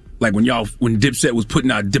 like when Dipset was putting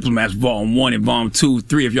out Diplomats Volume 1 and Volume 2,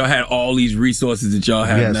 3, if y'all had all these resources that y'all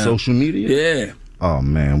have now? Social media? Yeah. Oh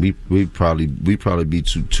man, we probably be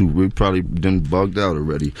too we probably done bugged out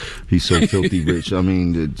already. He's so filthy rich. I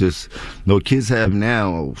mean, just no kids have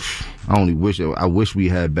now. I wish we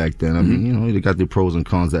had back then. I mean, you know, they got their pros and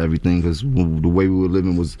cons to everything, because the way we were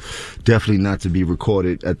living was definitely not to be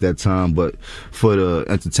recorded at that time. But for the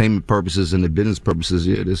entertainment purposes and the business purposes,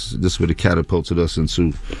 yeah, this would have catapulted us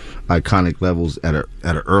into iconic levels at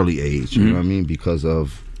an early age. You know what I mean? Because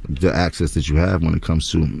of the access that you have when it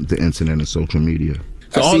comes to the internet and social media.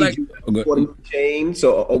 So all that.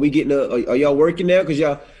 So are we getting are y'all working now?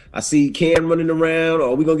 Because I see Cam running around. Or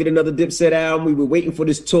are we gonna get another Dipset album? We were waiting for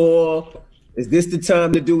this tour. Is this the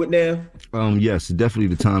time to do it now? Yes,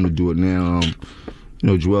 definitely the time to do it now. You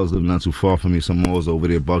know, Joel's living not too far from me, so I'm always over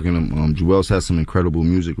there bugging him. Joel's has some incredible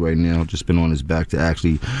music right now. Just been on his back to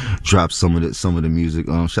actually drop some of the music.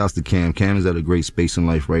 Shouts to Cam. Cam is at a great space in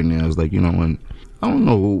life right now. It's like, you know, when I don't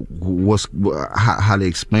know how they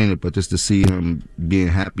explain it, but just to see him being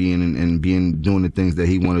happy and doing the things that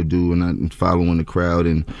he want to do and not following the crowd,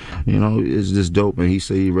 and you know, it's just dope. And he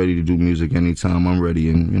say he's ready to do music anytime I'm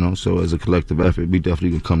ready, and you know, so as a collective effort, we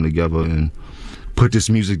definitely gonna come together and put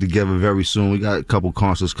this music together very soon. We got a couple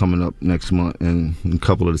concerts coming up next month, and a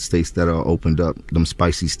couple of the states that are opened up, them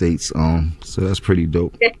spicy states. So that's pretty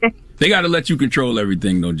dope. They got to let you control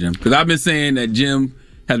everything, though, Jim. Because I've been saying that Jim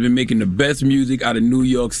has been making the best music out of New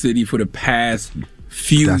York City for the past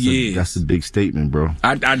few years. That's a big statement, bro.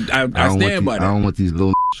 I stand by that. I don't want these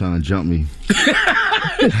little trying to jump me.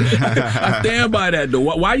 I stand by that, though.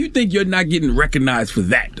 Why do you think you're not getting recognized for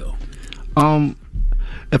that, though?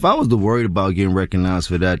 If I was worried about getting recognized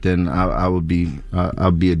for that, then I'd be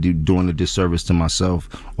doing a disservice to myself.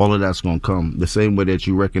 All of that's gonna come the same way that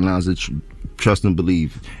you recognize it. Trust and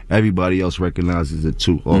believe. Everybody else recognizes it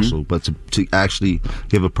too, also. But to actually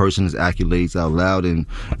give a person his accolades out loud and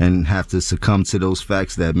have to succumb to those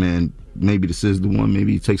facts that, man, maybe this is the one.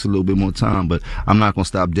 Maybe it takes a little bit more time, but I'm not gonna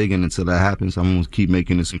stop digging until that happens. I'm gonna keep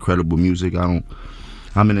making this incredible music. I'm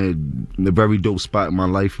in a very dope spot in my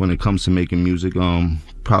life when it comes to making music.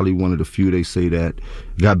 Probably one of the few they say that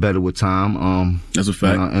got better with time. That's a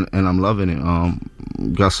fact. And I'm loving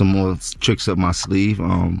it. Got some more tricks up my sleeve.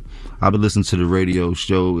 I've been listening to the radio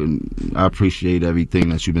show, and I appreciate everything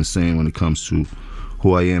that you've been saying when it comes to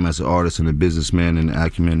who I am as an artist and a businessman and the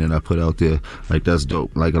acumen that I put out there. Like, that's dope.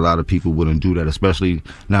 Like, a lot of people wouldn't do that, especially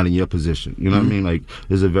not in your position. You know what I mean? Like,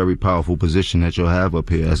 it's a very powerful position that you'll have up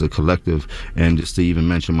here as a collective, and just to even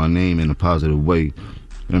mention my name in a positive way,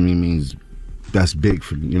 I mean, means that's big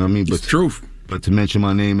for me. You know what I mean? It's truth. But to mention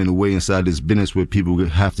my name in a way inside this business where people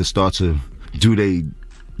have to start to do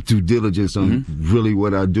due diligence on really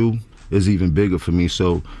what I do is even bigger for me.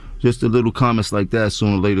 So just the little comments like that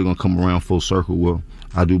sooner or later gonna come around full circle. Well,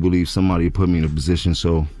 I do believe somebody put me in a position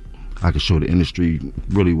so I could show the industry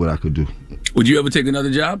really what I could do. Would you ever take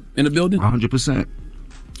another job in the building? 100%.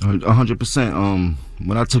 100%.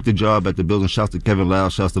 When I took the job at the building, shouts to Kevin Lau,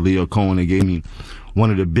 shouts to Leo Cohen, they gave me one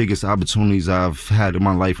of the biggest opportunities I've had in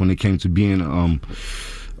my life when it came to being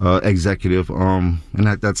executive. And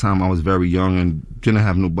at that time, I was very young and didn't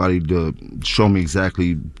have nobody to show me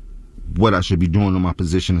exactly what I should be doing in my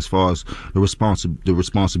position as far as the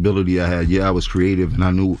responsibility I had. Yeah, I was creative and I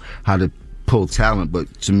knew how to pull talent,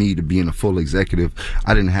 but to me, to being a full executive,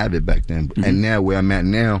 I didn't have it back then. And now where I'm at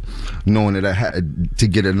now, knowing that I had to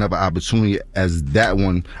get another opportunity as that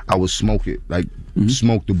one, I would smoke it, like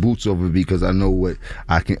smoke the boots over it, because I know what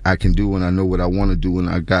I can do and I know what I want to do,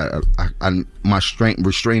 and my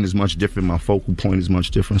restraint is much different, my focal point is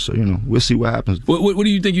much different. So we'll see what happens. What do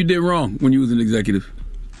you think you did wrong when you was an executive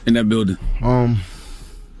in that building?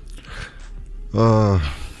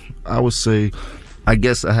 I would say, I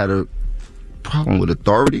guess I had a problem with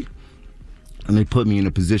authority, and they put me in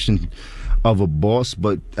a position of a boss,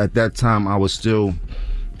 but at that time I was still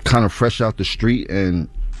kind of fresh out the street, and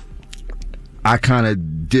I kind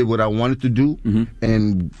of did what I wanted to do,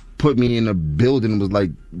 and put me in a building was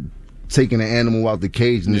like taking an animal out the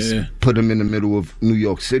cage and just put him in the middle of New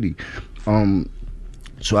York City.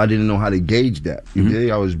 So I didn't know how to gauge that.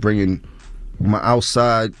 I was bringing my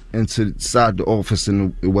outside inside the office,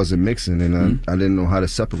 and it wasn't mixing, and I didn't know how to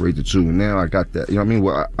separate the two. And now I got that. You know what I mean?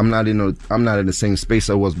 Well, I'm not in the same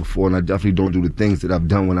space I was before, and I definitely don't do the things that I've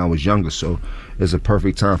done when I was younger. So it's a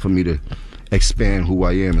perfect time for me to expand who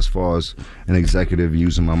I am as far as an executive,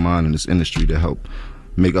 using my mind in this industry to help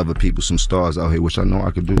make other people some stars out here, which I know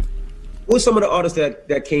I could do. What's some of the artists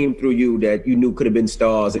that came through you that you knew could have been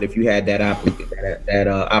stars, and if you had that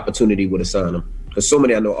opportunity would have signed them? Because so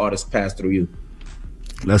many I know artists pass through you.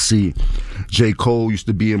 Let's see. J. Cole used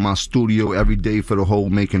to be in my studio every day for the whole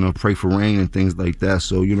making of Pray for Rain and things like that.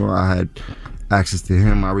 So, I had access to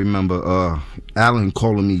him. I remember Alan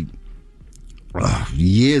calling me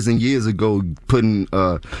years and years ago, putting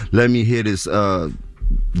let me hear this guy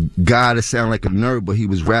that sounded like a nerd, but he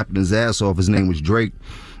was rapping his ass off. His name was Drake.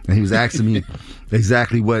 And he was asking me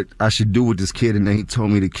exactly what I should do with this kid. And then he told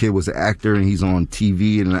me the kid was an actor and he's on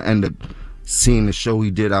TV. And I ended up seeing the show he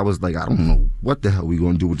did. I was like, I don't know what the hell we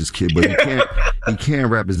gonna do with this kid, but he can't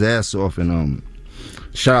rap his ass off. And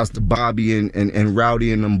shout outs to Bobby and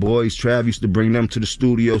Rowdy and them boys. Trav used to bring them to the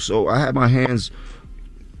studio. So I had my hands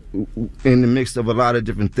in the mix of a lot of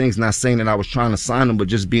different things. Not saying that I was trying to sign them, but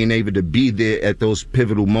just being able to be there at those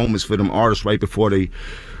pivotal moments for them artists right before they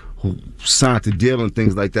signed the deal and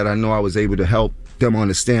things like that. I know I was able to help them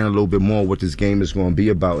understand a little bit more what this game is going to be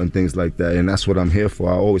about and things like that, and that's what I'm here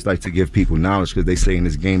for. I always like to give people knowledge, because they say in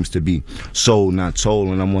this game is to be sold, not told,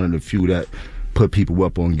 and I'm one of the few that put people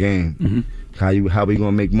up on game. How we going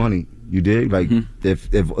to make money? You dig? Like,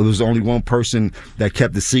 if it was only one person that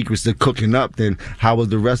kept the secrets to cooking up, then how was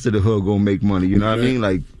the rest of the hood going to make money? You know what I mean?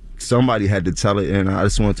 Like, somebody had to tell it, and I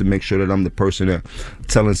just wanted to make sure that I'm the person that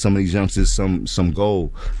telling some of these youngsters some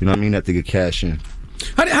gold. You know what I mean? That they get cash in.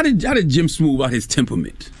 How did Jim smooth out his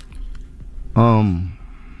temperament? Time.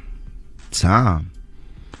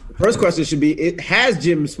 First question should be: has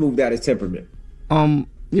Jim smoothed out his temperament?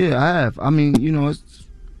 Yeah, I have. I mean, it's.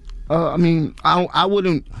 I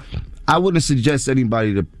wouldn't suggest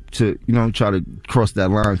anybody to try to cross that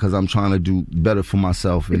line, because I'm trying to do better for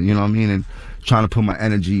myself, and and trying to put my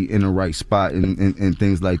energy in the right spot and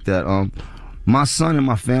things like that. My son and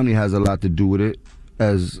my family has a lot to do with it.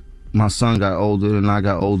 As my son got older and I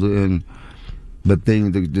got older, and the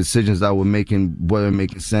decisions I was making weren't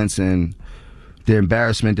making sense, and the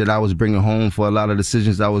embarrassment that I was bringing home for a lot of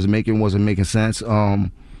decisions I was making wasn't making sense.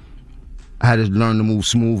 I had to learn to move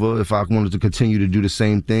smoother if I wanted to continue to do the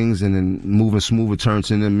same things, and then moving smoother turns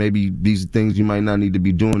into maybe these things you might not need to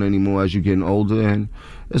be doing anymore as you're getting older. And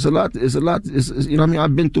it's a lot.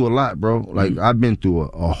 I've been through a lot, bro. Like, I've been through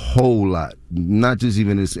a whole lot, not just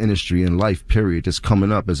even this industry and life, period, just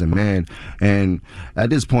coming up as a man. And at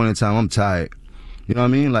this point in time, I'm tired. You know what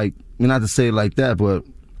I mean? Like, not to say it like that, but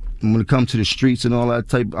when it comes to the streets and all that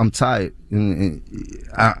type, I'm tired.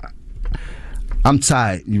 I'm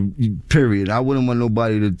tired, period. I wouldn't want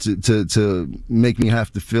nobody to make me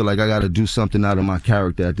have to feel like I got to do something out of my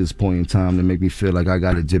character at this point in time to make me feel like I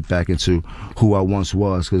got to dip back into who I once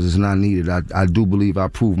was, because it's not needed. I do believe I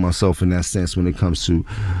proved myself in that sense when it comes to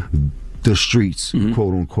the streets,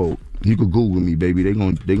 quote unquote. You could Google me, baby. They're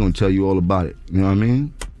gonna tell you all about it. You know what I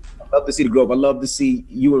mean? love to see the growth. I love to see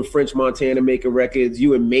you and French Montana making records,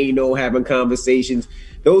 you and Mano having conversations.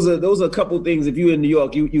 Those are a couple things, if you in New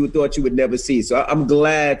York, you thought you would never see. So I'm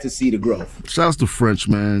glad to see the growth. Shouts to French,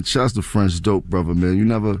 man. Shouts to French, dope brother, man. You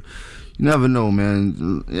never know,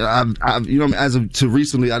 man. I've as of to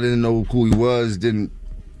recently, I didn't know who he was. Didn't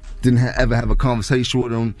ever have a conversation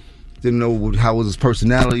with him. Didn't know how his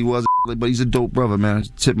personality was, but he's a dope brother, man. I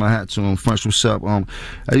tip my hat to him. French, what's up? Me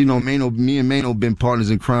and Mano been partners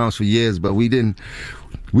in crimes for years, but we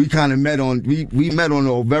kind of met on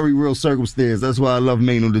a very real circumstance. That's why I love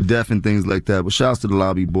Mano to death and things like that. But shouts to the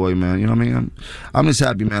lobby boy, man. You know what I mean? I'm just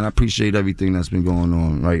happy, man. I appreciate everything that's been going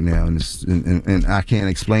on right now, and I can't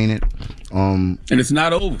explain it. And it's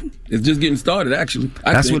not over. It's just getting started, actually.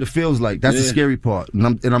 That's what it feels like. That's the scary part,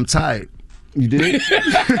 and I'm tired. You did?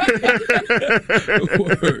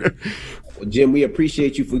 Well, Jim, we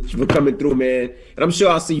appreciate you for coming through, man. And I'm sure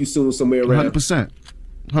I'll see you soon somewhere around.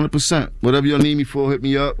 100%. Whatever y'all need me for, hit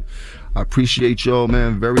me up. I appreciate y'all,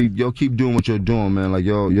 man. Y'all keep doing what you're doing, man. Like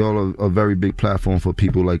y'all are a very big platform for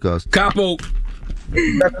people like us. Capo.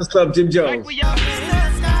 Breakfast Club, Jim Jones.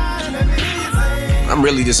 I'm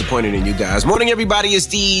really disappointed in you guys. Morning, everybody. It's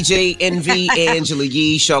DJ Envy, Angela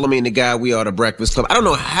Yee, Charlamagne the Guy. We are the Breakfast Club. I don't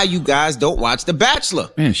know how you guys don't watch The Bachelor.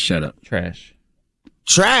 Man, shut up. Trash.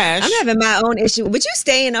 I'm having my own issue. Would you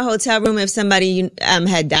stay in a hotel room if somebody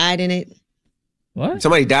had died in it? What?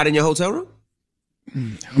 Somebody died in your hotel room?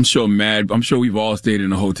 I'm sure we've all stayed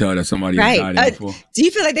in a hotel that somebody has died in before. Do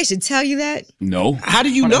you feel like they should tell you that? No. How do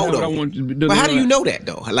you know, though? But how do you know that,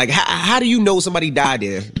 though? Like, how do you know somebody died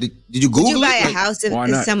there? Did you Google it? Would you buy a house if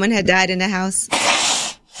someone had died in the house?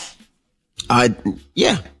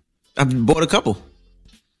 Yeah. I've bought a couple.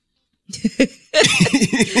 Would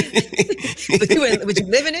you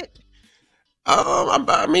live in it?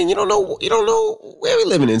 I mean, you don't know where we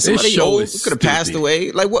living in. Somebody old could have passed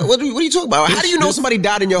away. Like, what are you talking about? How do you know somebody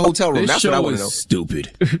died in your hotel room? That's what I want to know.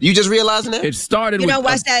 Stupid. You just realizing that? It started. You don't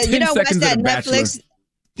watch that. You don't watch that Netflix.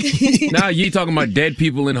 Now you talking about dead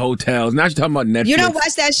people in hotels. Now you're talking about Netflix. You don't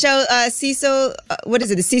watch that show, Cecil. What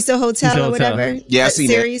is it? The Cecil Hotel or whatever. Yeah, I seen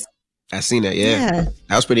series. That. I seen that. Yeah,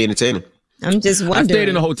 that was pretty entertaining. I'm just wondering. I stayed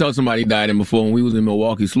in a hotel somebody died in before when we was in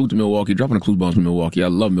Milwaukee. Salute to Milwaukee. Dropping the clues bombs from Milwaukee. I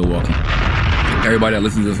love Milwaukee. Everybody that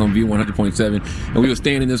listens to us on V100.7. And we were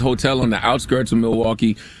staying in this hotel on the outskirts of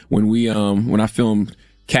Milwaukee when I filmed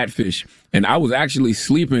Catfish. And I was actually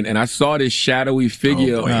sleeping and I saw this shadowy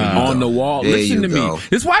figure on the wall. Listen to me.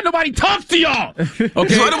 This is why nobody talks to y'all. Okay?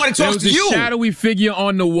 This is why nobody talks to you. There was a shadowy figure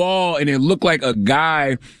on the wall and it looked like a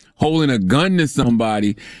guy holding a gun to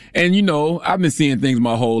somebody. And I've been seeing things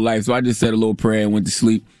my whole life. So I just said a little prayer and went to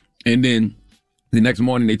sleep. And then the next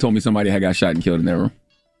morning they told me somebody had got shot and killed in that room.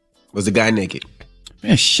 Was the guy naked?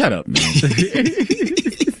 Man, shut up, man. He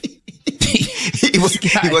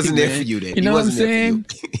wasn't there for you then. You know what I'm saying?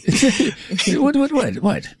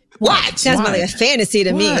 What? Sounds more like a fantasy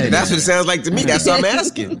to me. That's what it sounds like to me. That's what I'm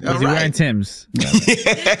asking. Was he wearing Tim's? That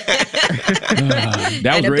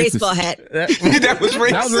was and a racist. baseball hat. That was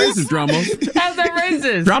racist. That was racist, Drama. How's that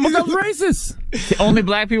racist? Drama, that was racist. Only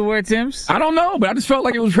black people wear Tim's? I don't know, but I just felt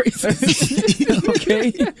like it was racist.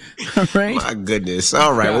 Okay. All right. My goodness.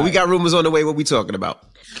 All right. Well, we got rumors on the way. What we talking about?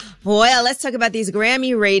 Well, let's talk about these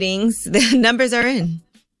Grammy ratings. The numbers are in.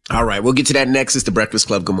 All right. We'll get to that next. It's the Breakfast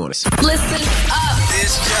Club. Good morning. Listen up.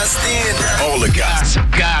 This just in. All the gossip.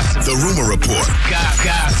 The Rumor Report.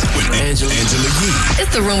 Gossip. With Angela Yee.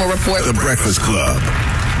 It's the Rumor Report. The Breakfast Club.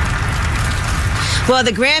 Well,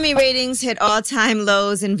 the Grammy ratings hit all-time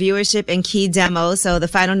lows in viewership and key demos, so the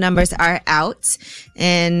final numbers are out.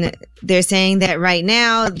 And they're saying that right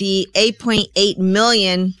now, the 8.8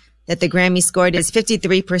 million that the Grammy scored is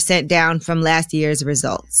 53% down from last year's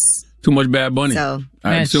results. Too much Bad Bunny. So,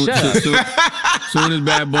 soon as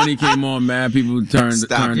Bad Bunny came on, man, people turned.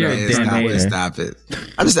 Stop it.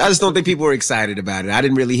 I just don't think people were excited about it. I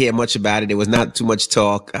didn't really hear much about it. There was not too much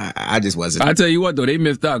talk. I just wasn't. I tell you what, though, they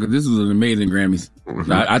missed out because this was an amazing Grammys.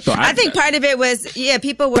 Mm-hmm. I think part of it was,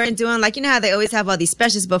 people weren't doing how they always have all these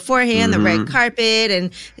specials beforehand, the red carpet,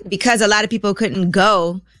 and because a lot of people couldn't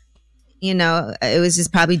go, it was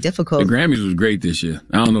just probably difficult. The Grammys was great this year.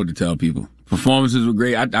 I don't know what to tell people. Performances were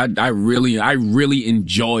great. I really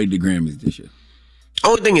enjoyed the Grammys this year.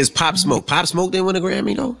 Only thing is Pop Smoke. Pop Smoke didn't win a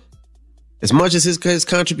Grammy though. As much as his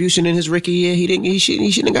contribution in his rookie year, he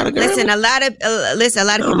shouldn't have got a Grammy. Listen, a lot of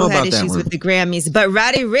people had issues with the Grammys, but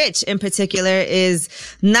Roddy Ricch in particular is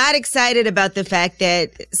not excited about the fact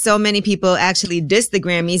that so many people actually diss the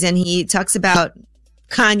Grammys, and he talks about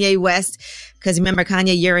Kanye West because remember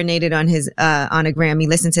Kanye urinated on his on a Grammy.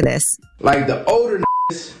 Listen to this. Like the older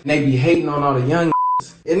they be hating on all the young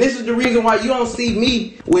And this is the reason why you don't see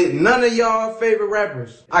me with none of y'all favorite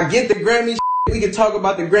rappers. I get the Grammy shit. We can talk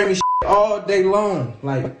about the Grammy shit all day long.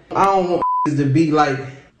 Like, I don't want to be like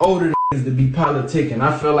older to be politicking.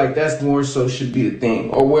 I feel like that's more so should be the thing.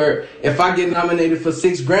 Or where if I get nominated for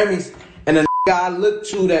 6 Grammys and a guy I look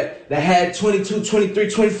to that had 22, 23,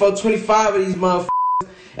 24, 25 of these motherfuckers,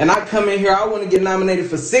 and I come in here, I want to get nominated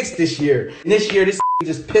for 6 this year. And this year, this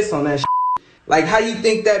just piss on that shit. Like, how you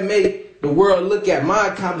think that made the world look at my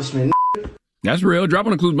accomplishment? That's real.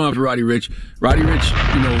 Dropping a clue bomb for Roddy Ricch. Roddy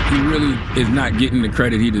Ricch, he really is not getting the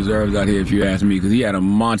credit he deserves out here, if you ask me, because he had a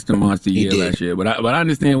monster year last year. But I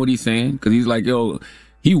understand what he's saying, because he's like,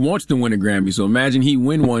 he wants to win a Grammy. So imagine he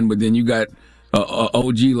win one, but then you got a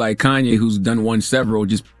OG like Kanye who's won several,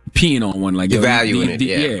 just peeing on one, like evaluating it.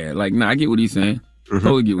 Yeah, like I get what he's saying.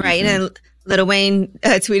 Totally get what he's saying. And Lil Wayne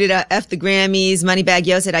tweeted out, F the Grammys. Moneybagg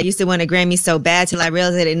Yo said, I used to win a Grammy so bad till I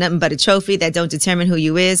realized it ain't nothing but a trophy that don't determine who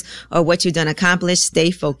you is or what you done accomplished. Stay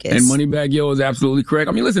focused. And Moneybagg Yo is absolutely correct.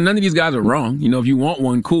 I mean, listen, none of these guys are wrong. If you want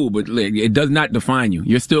one, cool, but it does not define you.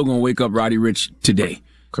 You're still going to wake up Roddy Ricch today.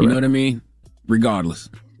 Correct. You know what I mean? Regardless.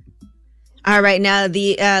 All right, now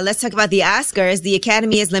let's talk about the Oscars. The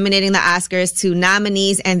Academy is eliminating the Oscars to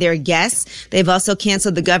nominees and their guests. They've also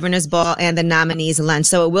canceled the Governor's Ball and the nominees' lunch.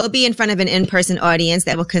 So it will be in front of an in-person audience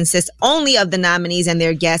that will consist only of the nominees and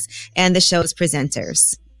their guests and the show's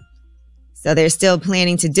presenters. So they're still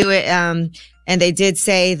planning to do it. And they did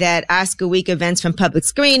say that Oscar week events from public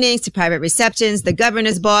screenings to private receptions, the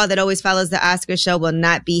Governor's Ball that always follows the Oscar show will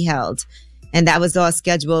not be held. And that was all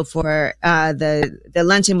scheduled for, the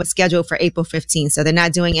luncheon was scheduled for April 15th. So they're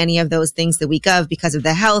not doing any of those things the week of because of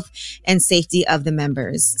the health and safety of the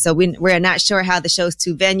members. So we're not sure how the show's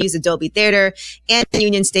 2 venues, Adobe Theater and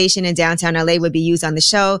Union Station in downtown LA, would be used on the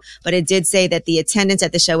show. But it did say that the attendance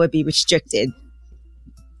at the show would be restricted.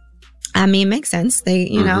 I mean, makes sense. They,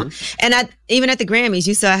 know, and even at the Grammys,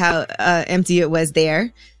 you saw how empty it was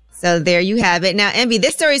there. So there you have it. Now, Envy,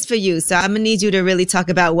 this story's for you. So I'm going to need you to really talk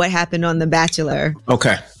about what happened on The Bachelor.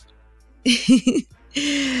 Okay.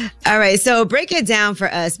 All right. So break it down for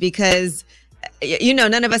us because,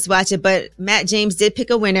 none of us watch it, but Matt James did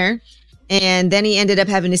pick a winner. And then he ended up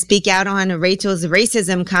having to speak out on Rachel's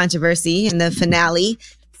racism controversy in the finale.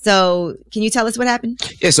 So can you tell us what happened?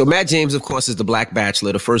 Yeah, so Matt James, of course, is the Black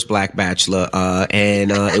Bachelor, the first Black Bachelor, and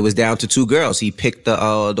it was down to 2 girls. He picked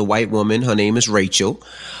the white woman. Her name is Rachel,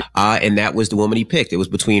 and that was the woman he picked. It was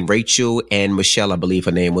between Rachel and Michelle, I believe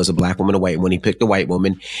her name was, a black woman, a white woman. He picked the white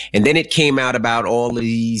woman, and then it came out about all of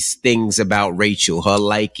these things about Rachel, her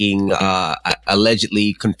liking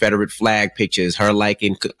allegedly Confederate flag pictures, her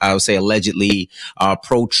liking, I would say, allegedly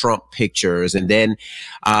pro-Trump pictures, and then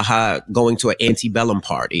her going to an antebellum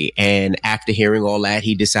party. And after hearing all that,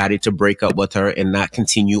 he decided to break up with her and not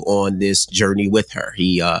continue on this journey with her.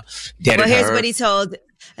 He deaded her. Here's what he told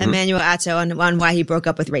Emmanuel Acho on why he broke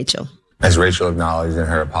up with Rachel. As Rachel acknowledged in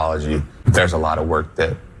her apology, there's a lot of work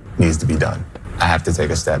that needs to be done. I have to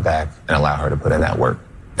take a step back and allow her to put in that work.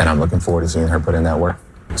 And I'm looking forward to seeing her put in that work.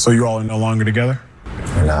 So you all are no longer together?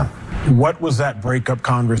 No. What was that breakup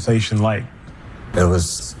conversation like? It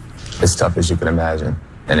was as tough as you can imagine.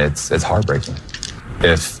 And it's heartbreaking.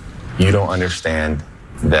 If you don't understand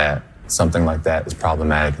that something like that is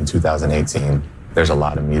problematic in 2018, there's a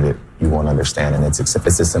lot of me that you won't understand, and it's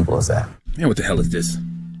as simple as that. Man, what the hell is this?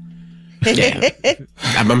 Yeah.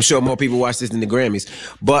 I'm sure more people watch this than the Grammys,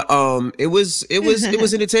 but it was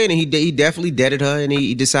entertaining. He definitely deaded her, and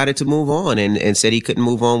he decided to move on, and said he couldn't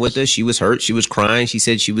move on with her. She was hurt. She was crying. She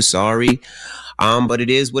said she was sorry. But it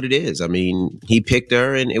is what it is. I mean, he picked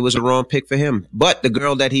her, and it was a wrong pick for him. But the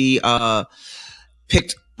girl that he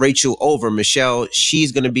picked Rachel over, Michelle,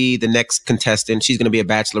 she's going to be the next contestant. She's going to be a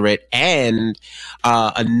bachelorette. And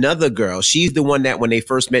another girl, she's the one that when they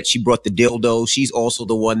first met, she brought the dildo. She's also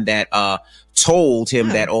the one that told him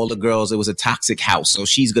that all the girls, it was a toxic house. So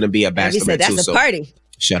she's going to be a bachelorette said, that's too. A party.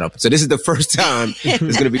 Shut up. So this is the first time there's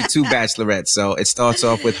going to be 2 bachelorettes. So it starts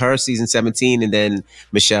off with her season 17 and then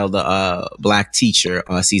Michelle, the black teacher,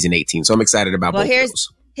 season 18. So I'm excited about both of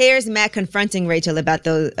those. Here's Matt confronting Rachel about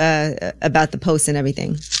the post and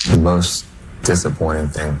everything. The most disappointing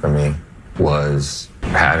thing for me was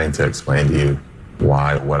having to explain to you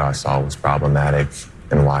why what I saw was problematic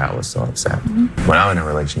and why I was so upset. Mm-hmm. When I'm in a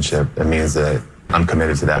relationship, it means that I'm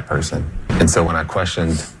committed to that person. And so when I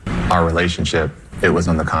questioned our relationship, it was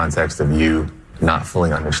in the context of you not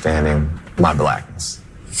fully understanding my blackness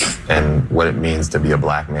and what it means to be a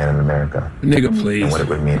black man in America. Nigga, please. And what it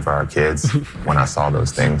would mean for our kids when I saw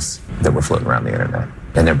those things that were floating around the internet.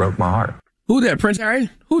 And it broke my heart. Who that, Prince Harry?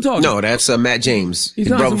 Who talking? No, that's Matt James. He's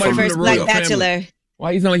not somebody from the Black royal Bachelor. family.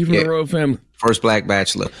 Why he's not like you from the royal family? First black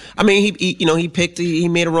bachelor. I mean, he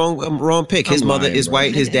made a wrong pick. His mother is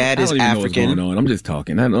white. His dad is African. I'm just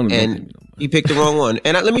talking. I don't know. And he picked the wrong one.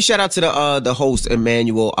 And let me shout out to the host,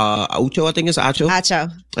 Emmanuel Acho. I think it's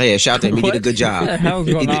Acho. Oh yeah, shout out to him. He did a good job. What the hell's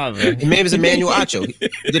going on, man? His name is Emmanuel Acho.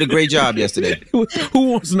 He did a great job yesterday. Who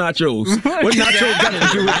wants nachos? What nachos got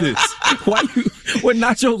to do with this? What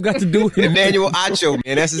nachos got to do with it? Emmanuel Acho,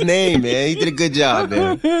 man. That's his name, man. He did a good job,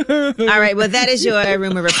 man. All right, well, that is your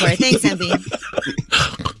rumor report. Thanks, Envy.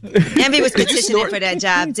 Envy was petitioning for that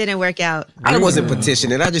job. Didn't work out. I wasn't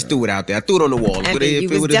petitioning. I just threw it out there. I threw it on the wall.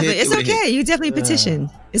 It's okay. You definitely petitioned.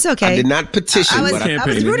 It's okay. I did not petition. I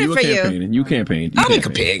was rooting for you. You campaigned. I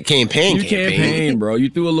didn't campaign. You campaigned, bro. You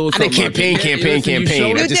threw a little. I didn't campaign.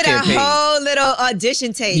 You did a whole little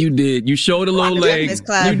audition tape. You did. You showed a little leg.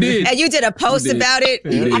 You did. And you did a post about it.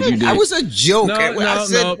 You did. I was a joke. No.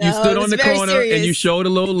 You stood on the corner and you showed a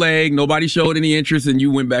little leg. Nobody showed any interest, and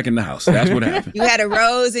you went back in the house. That's what happened. You had a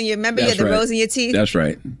rose, and you remember you had the rose in your teeth. That's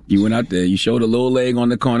right. You went out there. You showed a little leg on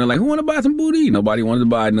the corner, like, who want to buy some booty? Nobody wanted to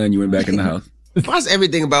buy none. You went back in the house. Why's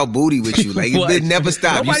everything about booty with you? Like, it never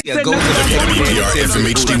stops. You see a go to the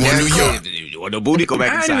FMHD1 New York. The booty go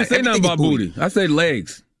back inside. I didn't say nothing about booty. I said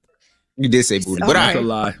legs. You did say booty, but that's a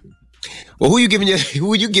lie. Well, who you giving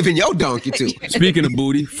your donkey to? Speaking of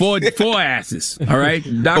booty, four asses. All right,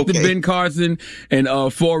 Dr. Ben Carson and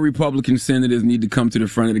 4 Republican senators need to come to the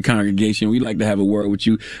front of the congregation. We'd like to have a word with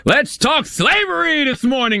you. Let's talk slavery this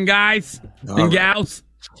morning, guys and gals.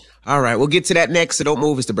 All right, we'll get to that next, so don't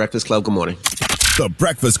move. It's The Breakfast Club. Good morning. The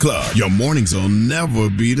Breakfast Club. Your mornings will never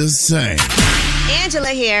be the same. Angela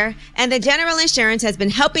here, and the General Insurance has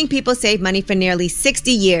been helping people save money for nearly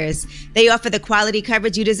 60 years. They offer the quality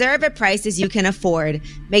coverage you deserve at prices you can afford.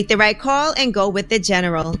 Make the right call and go with the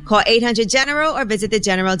General. Call 800-GENERAL or visit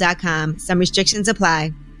thegeneral.com. Some restrictions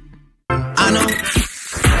apply. I know.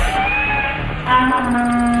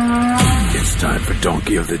 It's time for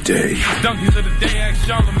Donkey of the Day. Donkeys of the Day, ask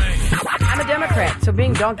Charlamagne. I'm a Democrat, so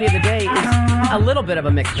being Donkey of the Day is a little bit of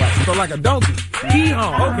a mixed blessing. So like a donkey.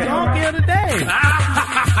 Hee-haw. Okay. Donkey of the Day.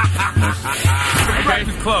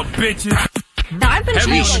 Breakfast Club, bitches. Now, I've been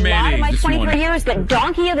saying a lot of my 23 years, but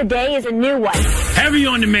Donkey of the Day is a new one. Heavy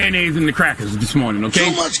on the mayonnaise and the crackers this morning, okay?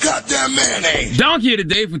 Too much goddamn mayonnaise. Donkey of the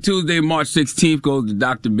Day for Tuesday, March 16th goes to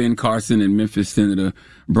Dr. Ben Carson and Memphis Senator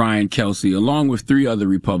Brian Kelsey, along with 3 other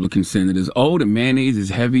Republican senators. Oh, the mayonnaise is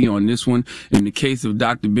heavy on this one. In the case of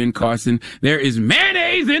Dr. Ben Carson, there is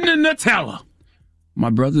mayonnaise in the Nutella. My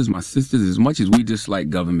brothers, my sisters, as much as we dislike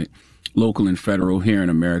government, local and federal here in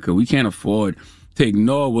America, we can't afford to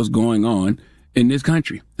ignore what's going on in this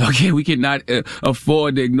country. Okay, we cannot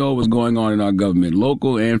afford to ignore what's going on in our government,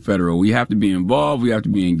 local and federal. We have to be involved. We have to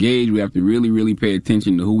be engaged. We have to really, really pay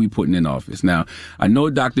attention to who we putting in office. Now, I know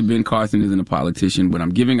Dr. Ben Carson isn't a politician, but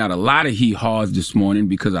I'm giving out a lot of hee-haws this morning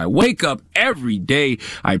because I wake up every day.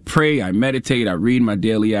 I pray, I meditate, I read my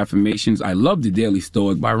daily affirmations. I love the Daily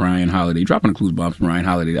Stoic by Ryan Holiday. Dropping the clues bombs from Ryan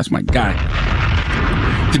Holiday. That's my guy.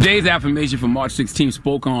 Today's affirmation for March 16th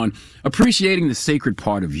spoke on appreciating the sacred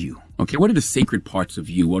part of you. Okay, what are the sacred parts of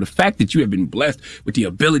you? Well, the fact that you have been blessed with the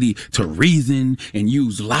ability to reason and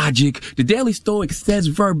use logic. The Daily Stoic says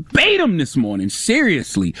verbatim this morning,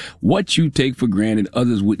 seriously, what you take for granted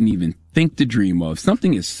others wouldn't even think to dream of.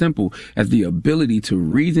 Something as simple as the ability to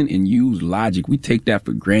reason and use logic. We take that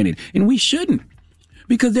for granted, and we shouldn't.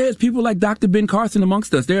 Because there's people like Dr. Ben Carson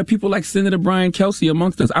amongst us. There are people like Senator Brian Kelsey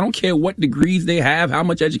amongst us. I don't care what degrees they have, how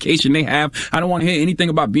much education they have. I don't want to hear anything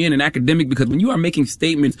about being an academic, because when you are making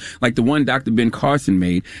statements like the one Dr. Ben Carson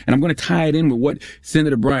made, and I'm going to tie it in with what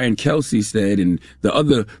Senator Brian Kelsey said and the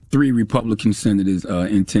other 3 Republican senators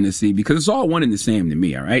in Tennessee, because it's all one and the same to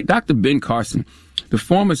me, all right? Dr. Ben Carson, the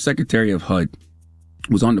former Secretary of HUD,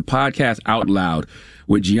 was on the podcast Out Loud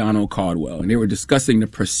with Gianno Caldwell, and they were discussing the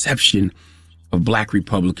perception of black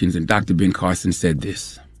Republicans, and Dr. Ben Carson said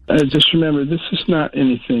this. Just remember, this is not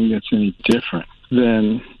anything that's any different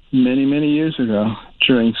than many, many years ago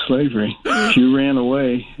during slavery. If you ran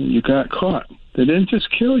away and you got caught, they didn't just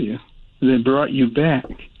kill you. They brought you back,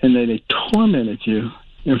 and they tormented you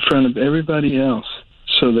in front of everybody else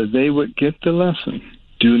so that they would get the lesson.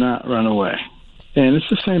 Do not run away. And it's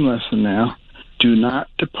the same lesson now. Do not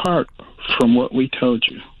depart from what we told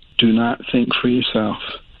you. Do not think for yourself.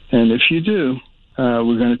 And if you do,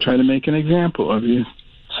 we're going to try to make an example of you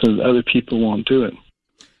so that other people won't do it.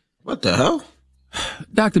 What the hell?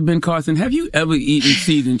 Dr. Ben Carson, have you ever eaten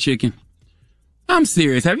seasoned chicken? I'm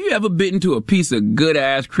serious. Have you ever bitten into a piece of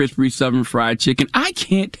good-ass crispy southern fried chicken? I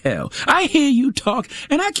can't tell. I hear you talk,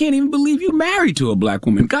 and I can't even believe you married to a black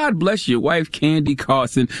woman. God bless your wife, Candy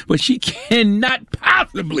Carson, but she cannot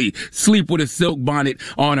possibly sleep with a silk bonnet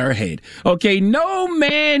on her head. Okay? No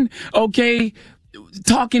man, okay,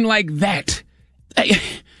 talking like that.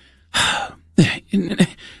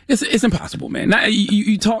 It's impossible, man.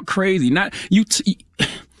 You talk crazy.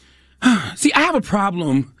 See, I have a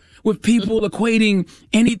problem with people equating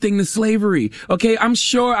anything to slavery. Okay, I'm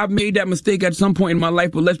sure I've made that mistake at some point in my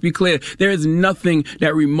life, but let's be clear. There is nothing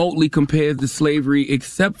that remotely compares to slavery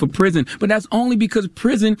except for prison. But that's only because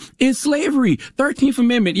prison is slavery. 13th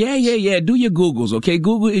Amendment. Yeah. Do your Googles, okay?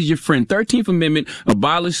 Google is your friend. 13th Amendment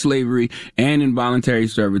abolished slavery and involuntary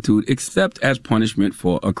servitude except as punishment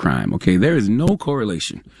for a crime, okay? There is no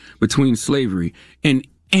correlation between slavery and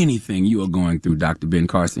anything you are going through, Dr. Ben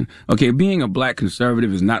Carson. Okay, being a black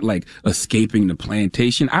conservative is not like escaping the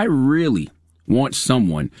plantation. I really want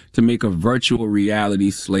someone to make a virtual reality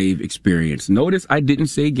slave experience. Notice I didn't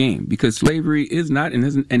say game, because slavery is not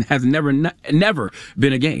and has never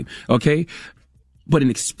been a game, okay? But an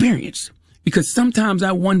experience. Because sometimes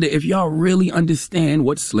I wonder if y'all really understand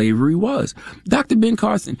what slavery was. Dr. Ben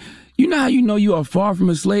Carson, you know how you know you are far from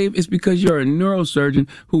a slave? It's because you're a neurosurgeon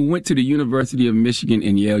who went to the University of Michigan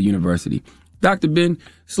and Yale University. Dr. Ben,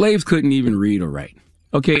 slaves couldn't even read or write.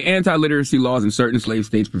 Okay, anti-literacy laws in certain slave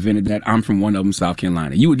states prevented that. I'm from one of them, South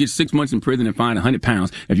Carolina. You would get 6 months in prison and fined 100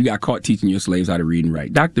 pounds if you got caught teaching your slaves how to read and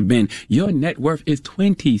write. Dr. Ben, your net worth is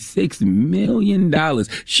 $26 million.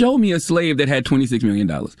 Show me a slave that had $26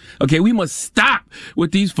 million. Okay, we must stop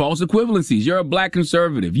with these false equivalencies. You're a black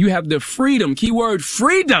conservative. You have the freedom, keyword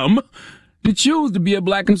freedom, to choose to be a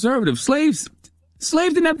black conservative. Slaves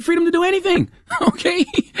didn't have the freedom to do anything. Okay?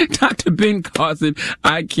 Dr. Ben Carson,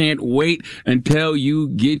 I can't wait until you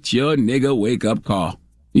get your nigga wake up call.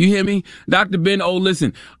 You hear me? Dr. Ben,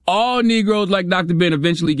 listen, all Negroes like Dr. Ben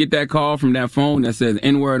eventually get that call from that phone that says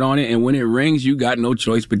N-word on it, and when it rings, you got no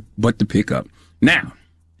choice but to pick up. Now,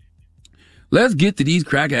 let's get to these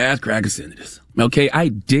cracker senators. Okay, I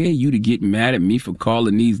dare you to get mad at me for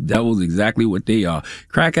calling these devils exactly what they are.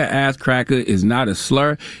 Cracker is not a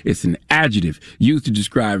slur. It's an adjective used to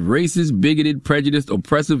describe racist, bigoted, prejudiced,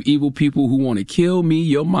 oppressive, evil people who want to kill me,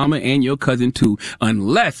 your mama, and your cousin too,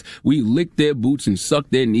 unless we lick their boots and suck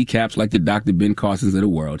their kneecaps like the Dr. Ben Carsons of the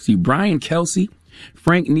world. See, Brian Kelsey,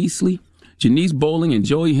 Frank Neasley, Janice Bowling, and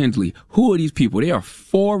Joey Hensley. Who are these people? They are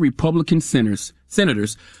 4 Republican senators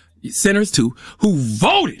too, who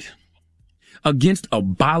voted against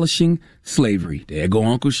abolishing slavery. There go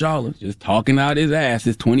Uncle Charlotte, just talking out his ass.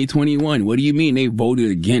 It's 2021. What do you mean they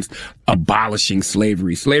voted against abolishing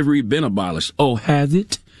slavery? Slavery been abolished. Oh, has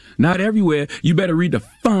it? Not everywhere. You better read the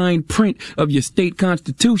fine print of your state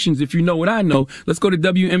constitutions if you know what I know. Let's go to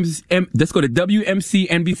WMC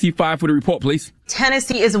NBC5 for the report, please.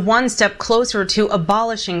 Tennessee is one step closer to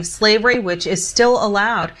abolishing slavery, which is still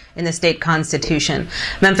allowed in the state constitution.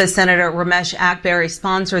 Memphis Senator Ramesh Akbari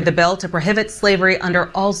sponsored the bill to prohibit slavery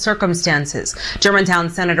under all circumstances. Germantown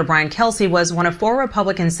Senator Brian Kelsey was one of 4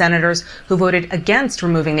 Republican senators who voted against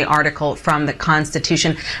removing the article from the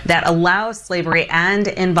Constitution that allows slavery and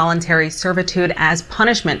involuntary servitude as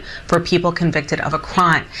punishment for people convicted of a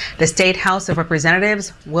crime. The State House of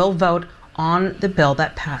Representatives will vote on the bill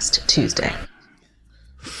that passed Tuesday.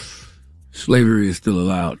 Slavery is still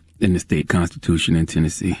allowed in the state constitution in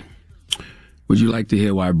Tennessee. Would you like to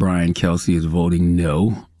hear why Brian Kelsey is voting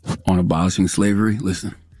no on abolishing slavery?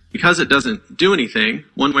 Listen. Because it doesn't do anything,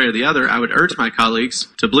 one way or the other, I would urge my colleagues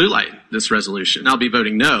to blue light this resolution. I'll be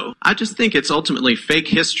voting no. I just think it's ultimately fake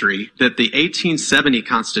history that the 1870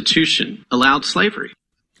 Constitution allowed slavery.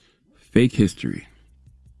 Fake history.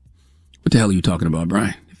 What the hell are you talking about,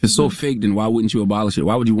 Brian? If it's so fake, then why wouldn't you abolish it?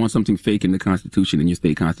 Why would you want something fake in the Constitution, in your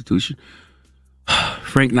state constitution?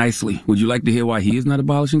 Frank Nicely, would you like to hear why he is not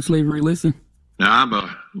abolishing slavery? Listen. Now, I'm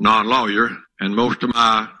a non-lawyer, and most of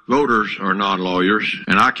my voters are non-lawyers,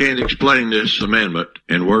 and I can't explain this amendment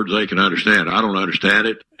in words they can understand. I don't understand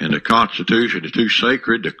it, and the Constitution is too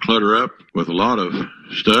sacred to clutter up with a lot of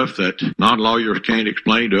stuff that non-lawyers can't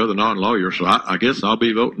explain to other non-lawyers, so I guess I'll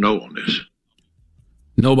be voting no on this.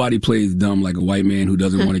 Nobody plays dumb like a white man who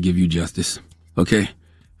doesn't want to give you justice, okay?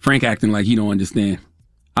 Frank acting like he don't understand.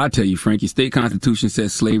 I'll tell you, Frank, your state constitution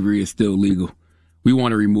says slavery is still legal. We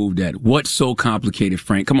want to remove that. What's so complicated,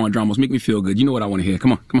 Frank? Come on, Dramos, make me feel good. You know what I want to hear.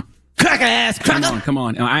 Come on. Cracker ass, cracker. Come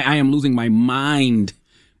on. I am losing my mind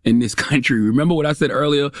in this country. Remember what I said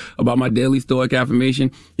earlier about my daily stoic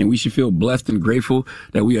affirmation? And we should feel blessed and grateful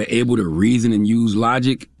that we are able to reason and use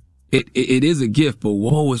logic. It is a gift, but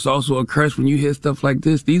whoa, it's also a curse when you hear stuff like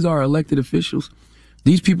this. These are elected officials.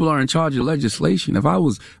 These people are in charge of legislation. If I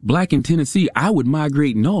was black in Tennessee, I would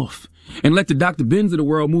migrate north and let the Dr. Benz of the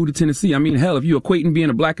world move to Tennessee. I mean, hell, if you're equating being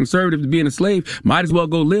a black conservative to being a slave, might as well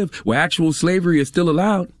go live where actual slavery is still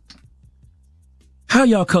allowed. How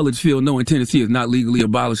y'all coloreds feel knowing Tennessee has not legally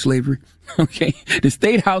abolished slavery? Okay. The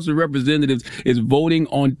State House of Representatives is voting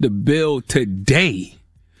on the bill today.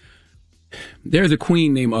 There's a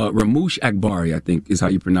queen named Ramush Akbari, I think is how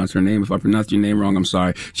you pronounce her name. If I pronounced your name wrong, I'm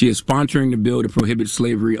sorry. She is sponsoring the bill to prohibit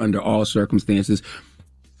slavery under all circumstances.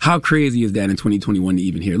 How crazy is that in 2021 to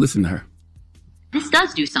even hear? Listen to her. This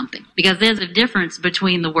does do something, because there's a difference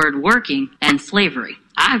between the word working and slavery.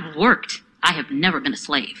 I've worked. I have never been a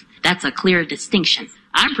slave. That's a clear distinction.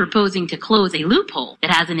 I'm proposing to close a loophole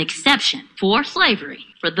that has an exception for slavery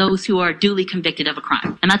for those who are duly convicted of a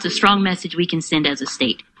crime. And that's a strong message we can send as a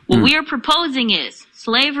state. What we are proposing is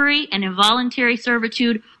slavery and involuntary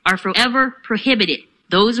servitude are forever prohibited.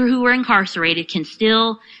 Those who are incarcerated can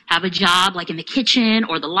still have a job like in the kitchen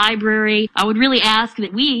or the library. I would really ask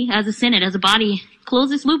that we, as a Senate, as a body, close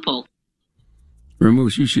this loophole.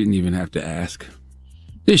 Ramush, you shouldn't even have to ask.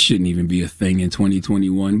 This shouldn't even be a thing in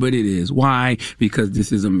 2021, but it is. Why? Because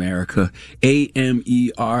this is America.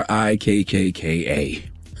 Amerikakka.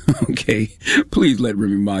 Okay, please let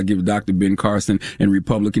Remy Ma give Dr. Ben Carson and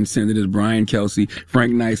Republican Senators Brian Kelsey,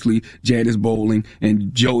 Frank Nicely, Janice Bowling,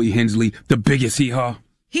 and Joey Hensley the biggest hee-haw.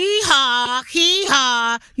 Hee-haw,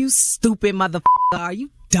 hee-haw, you stupid motherfucker. Are you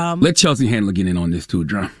dumb? Let Chelsea Handler get in on this too,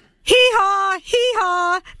 Drum. Hee-haw,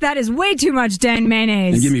 hee-haw. That is way too much Dan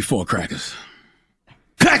mayonnaise. And give me 4 crackers.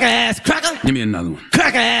 Cracker ass cracker. Give me another one.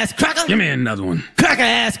 Cracker ass cracker. Give me another one. Cracker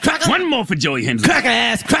ass cracker. One more for Joey Hensley. Cracker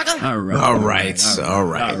ass cracker. All right. All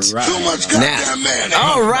right. Too much goddamn mayonnaise.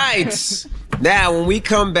 All right. Now, when we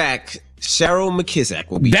come back, Cheryl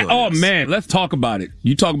Mckissack will be joining us. Man, let's talk about it.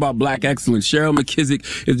 You talk about black excellence. Cheryl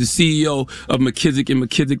Mckissack is the CEO of Mckissack &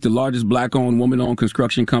 Mckissack, the largest black-owned, woman-owned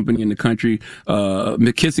construction company in the country.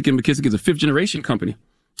 Mckissack & Mckissack is a fifth-generation company.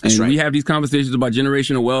 And we have these conversations about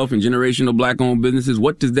generational wealth and generational black-owned businesses.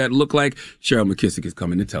 What does that look like? Cheryl Mckissack is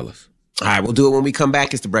coming to tell us. All right, we'll do it when we come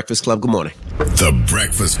back. It's The Breakfast Club. Good morning. The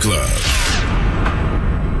Breakfast Club.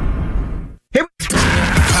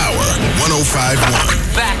 Power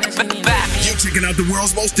 105.1. Back. You're checking out the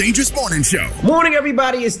world's most dangerous morning show. Morning,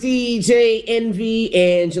 everybody. It's DJ Envy,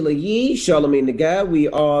 Angela Yee, Charlamagne the Guy. We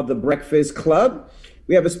are The Breakfast Club.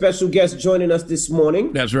 We have a special guest joining us this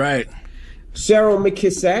morning. That's right. Cheryl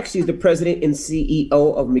Mckissack. She's the president and CEO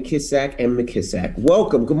of Mckissack & Mckissack.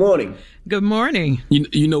 Welcome. Good morning. Good morning.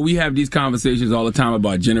 You know, we have these conversations all the time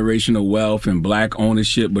about generational wealth and black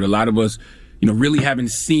ownership, but a lot of us, really haven't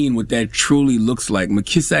seen what that truly looks like.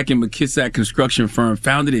 Mckissack & Mckissack construction firm,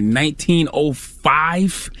 founded in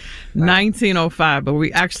 1905. 1905, but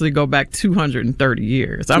we actually go back 230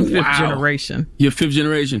 years. I'm fifth generation. You're fifth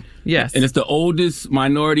generation? Yes. And it's the oldest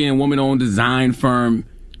minority and woman-owned design firm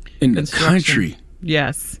in the country.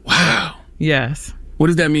 Yes. Wow. Yes. What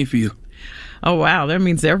does that mean for you? Oh, wow. That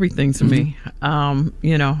means everything to me.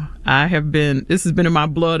 This has been in my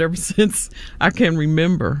blood ever since I can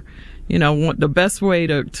remember. The best way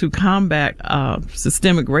to combat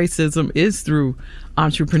systemic racism is through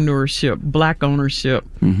entrepreneurship, black ownership,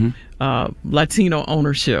 Latino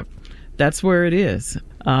ownership. That's where it is.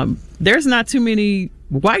 There's not too many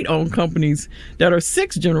white-owned companies that are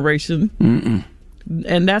sixth generation.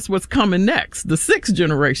 And that's what's coming next, the sixth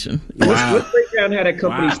generation. Wow. Let's break down how that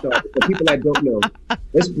company started for people that don't know.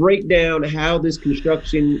 Let's break down how this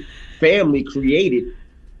construction family created,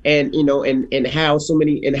 and how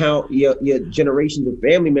your generations of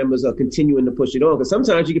family members are continuing to push it on. Because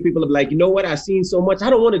sometimes you get people like, you know what, I've seen so much,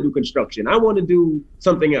 I don't want to do construction. I want to do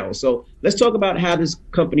something else. So let's talk about how this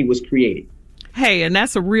company was created. Hey, and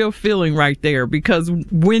that's a real feeling right there, because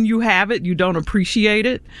when you have it, you don't appreciate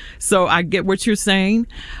it. So I get what you're saying.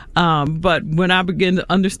 But when I begin to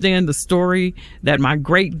understand the story that my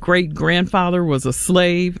great-great-grandfather was a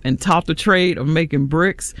slave and taught the trade of making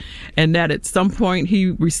bricks, and that at some point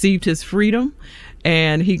he received his freedom,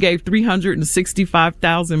 and he gave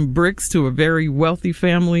 365,000 bricks to a very wealthy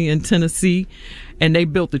family in Tennessee. And they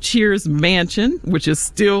built the Cheers Mansion, which is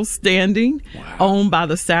still standing, owned by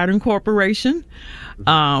the Saturn Corporation.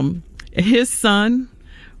 His son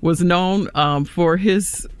was known for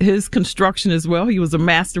his construction as well. He was a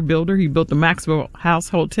master builder. He built the Maxwell House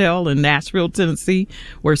Hotel in Nashville, Tennessee,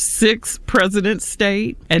 where 6 presidents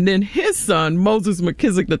stayed. And then his son, Moses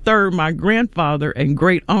Mckissack III, my grandfather and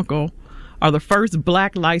great uncle, are the first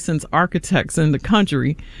black licensed architects in the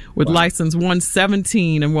country, with license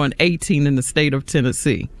 117 and 118 in the state of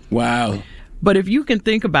Tennessee. Wow. But if you can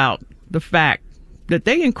think about the fact that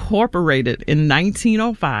they incorporated in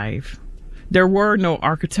 1905, there were no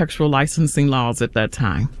architectural licensing laws at that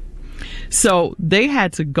time. So they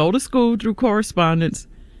had to go to school through correspondence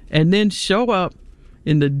and then show up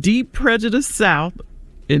in the deep prejudiced South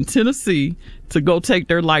in Tennessee to go take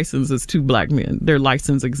their license as two black men, their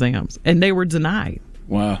license exams. And they were denied.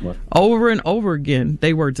 Wow. Over and over again,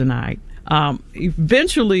 they were denied.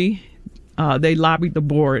 Eventually, they lobbied the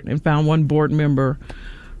board and found one board member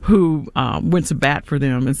who went to bat for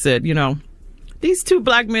them and said, you know, these two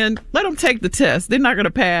black men, let them take the test. They're not going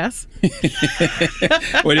to pass.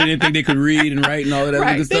 Well, they didn't think they could read and write and all of that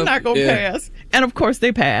other stuff? They're not going to pass. And of course,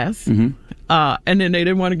 they passed. And then they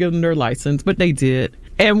didn't want to give them their license, but they did.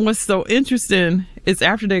 And what's so interesting is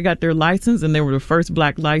after they got their license and they were the first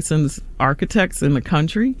black licensed architects in the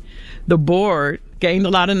country, the board gained a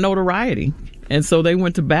lot of notoriety. And so they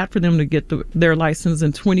went to bat for them to get their license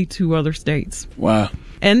in 22 other states. Wow.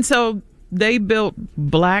 And so they built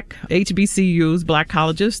black HBCUs, black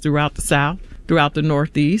colleges throughout the South, throughout the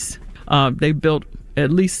Northeast. They built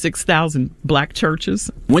at least 6,000 black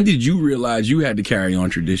churches. When did you realize you had to carry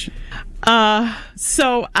on tradition?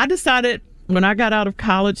 So I decided when I got out of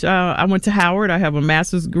college, I went to Howard. I have a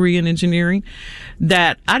master's degree in engineering,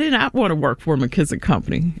 that I did not want to work for a Mckissack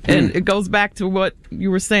company. And it goes back to what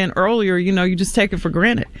you were saying earlier, you know, you just take it for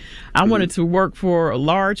granted. I wanted to work for a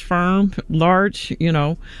large firm,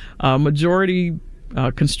 majority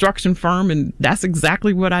construction firm, and that's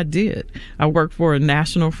exactly what I did. I worked for a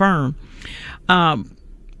national firm.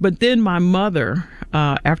 But then my mother,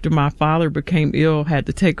 after my father became ill, had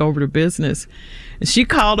to take over the business. And she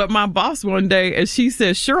called up my boss one day and she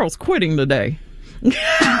said, Cheryl's quitting today.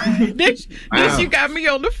 Then she got me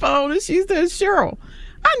on the phone and she said, Cheryl,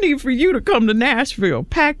 I need for you to come to Nashville,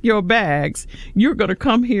 pack your bags. You're going to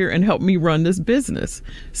come here and help me run this business.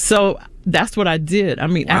 So that's what I did. I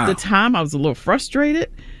mean, at the time I was a little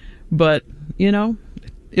frustrated, but you know,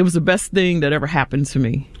 it was the best thing that ever happened to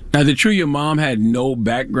me. Now, is it true your mom had no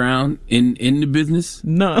background in the business?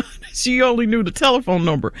 None. She only knew the telephone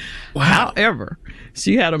number. Wow. However,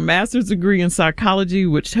 she had a master's degree in psychology,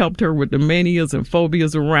 which helped her with the manias and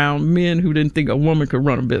phobias around men who didn't think a woman could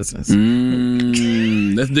run a business.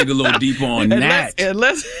 Let's dig a little deeper on that.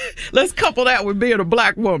 Let's couple that with being a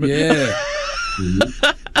black woman. Yeah.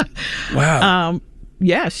 Wow.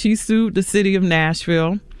 Yeah, she sued the city of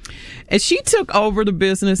Nashville, and she took over the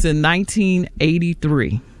business in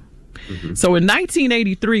 1983. So in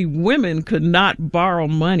 1983, women could not borrow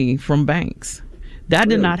money from banks. That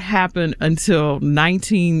did not happen until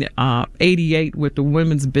 1988 with the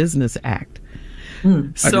Women's Business Act. So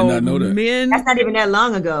I did not know that. That's not even that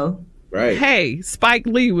long ago. Right. Hey, Spike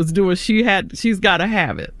Lee was doing She's Gotta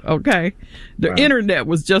Have It, okay? The internet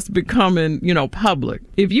was just becoming, public.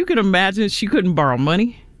 If you can imagine, she couldn't borrow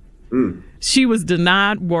money. She was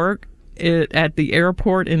denied work at the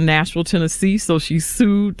airport in Nashville, Tennessee, so she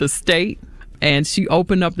sued the state, and she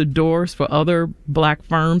opened up the doors for other black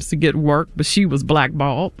firms to get work, but she was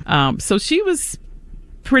blackballed. So she was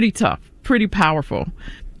pretty tough, pretty powerful,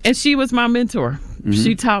 and she was my mentor.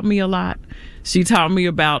 She taught me a lot. She taught me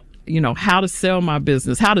about how to sell my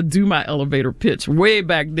business, how to do my elevator pitch way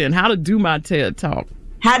back then, how to do my TED Talk.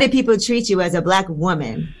 How did people treat you as a black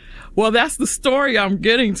woman? Well, that's the story I'm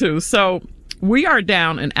getting to. So we are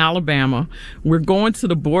down in Alabama. We're going to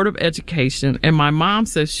the Board of Education, and my mom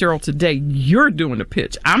says, Cheryl, today you're doing the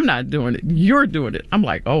pitch. I'm not doing it. You're doing it. I'm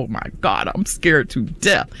like, oh my God, I'm scared to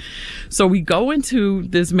death. So we go into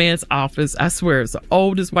this man's office. I swear it's the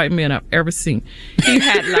oldest white man I've ever seen. He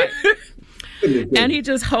had and he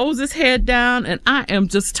just holds his head down, and I am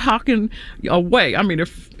just talking away. I mean,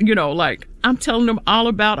 I'm telling him all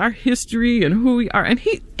about our history and who we are, and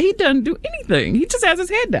he doesn't do anything. He just has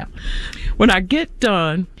his head down. When I get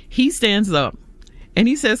done, he stands up and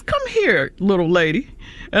he says, come here, little lady.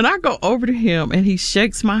 And I go over to him and he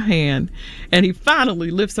shakes my hand and he finally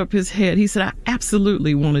lifts up his head. He said, I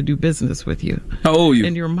absolutely want to do business with you. How old are you?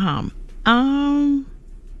 And your mom.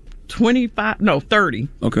 30.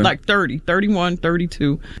 Okay. Like 30, 31,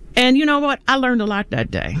 32. And you know what? I learned a lot that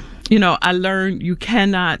day. I learned you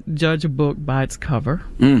cannot judge a book by its cover.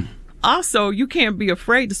 Also, you can't be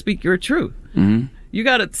afraid to speak your truth. You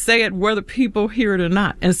got to say it whether people hear it or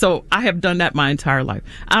not. And so I have done that my entire life.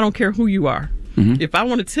 I don't care who you are. If I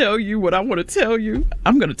want to tell you what I want to tell you,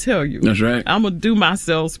 I'm going to tell you. That's right. I'm going to do my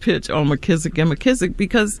sales pitch on Mckissack and Mckissack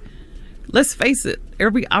because let's face it,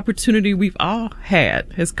 every opportunity we've all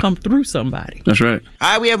had has come through somebody. That's right.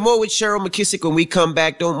 All right, we have more with Cheryl Mckissack when we come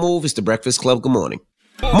back. Don't move. It's The Breakfast Club. Good morning.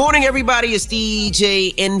 Morning, everybody. It's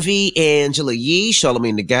DJ Envy, Angela Yee,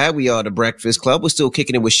 Charlamagne the Guy. We are the Breakfast Club. We're still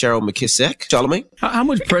kicking it with Cheryl Mckissack. Charlamagne? How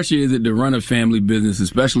much pressure is it to run a family business,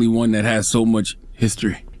 especially one that has so much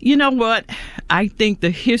history? You know what? I think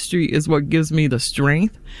the history is what gives me the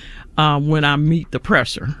strength when I meet the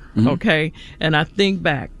pressure. Mm-hmm. Okay. And I think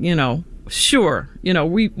back, sure,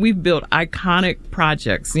 we've built iconic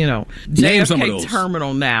projects, JFK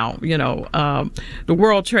Terminal now, the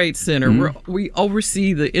World Trade Center. Mm-hmm. We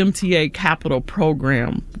oversee the MTA capital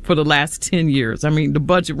program for the last 10 years. I mean, the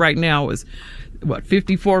budget right now is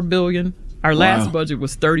 $54 billion. Our last budget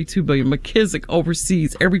was $32 billion. Mckissack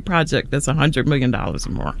oversees every project that's $100 million or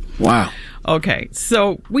more. Wow. Okay,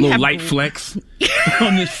 so we have light flex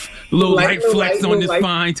on this. Little light flex on this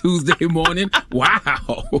fine Tuesday morning.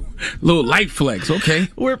 Wow. Little light flex. Okay.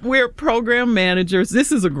 We're program managers.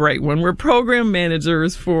 This is a great one. We're program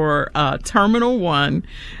managers for Terminal 1,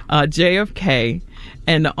 JFK,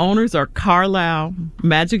 and the owners are Carlisle,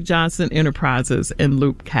 Magic Johnson Enterprises, and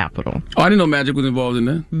Loop Capital. Oh, I didn't know Magic was involved in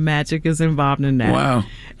that. Magic is involved in that. Wow.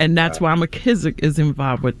 And that's why Mckissack is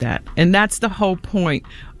involved with that. And that's the whole point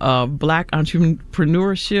of Black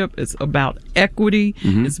entrepreneurship. It's about equity.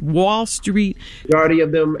 Mm-hmm. It's Wall Street. Majority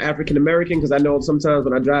of them African American, because I know sometimes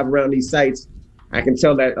when I drive around these sites, I can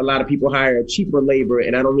tell that a lot of people hire cheaper labor,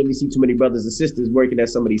 and I don't really see too many brothers and sisters working at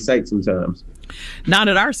some of these sites sometimes. Not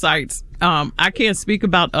at our sites. I can't speak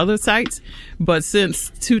about other sites, but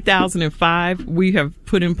since 2005, we have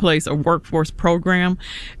put in place a workforce program,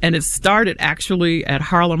 and it started actually at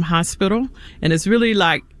Harlem Hospital, and it's really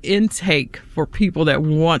like intake for people that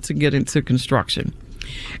want to get into construction.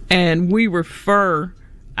 And we refer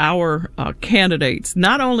our candidates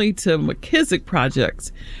not only to Mckissack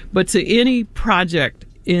projects, but to any project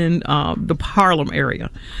in the Harlem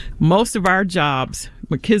area. Most of our jobs,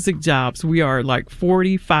 Mckissack jobs, we are like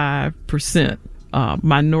 45%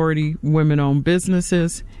 minority women-owned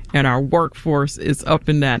businesses, and our workforce is up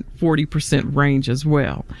in that 40% range as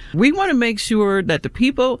well. We want to make sure that the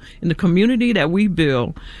people in the community that we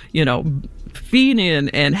build, feed in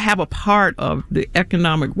and have a part of the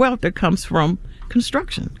economic wealth that comes from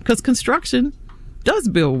construction, because construction does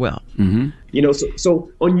build wealth. Mm-hmm.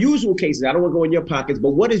 So unusual cases, I don't want to go in your pockets, but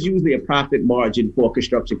what is usually a profit margin for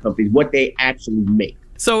construction companies, what they actually make?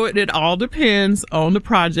 So it all depends on the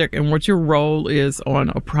project and what your role is on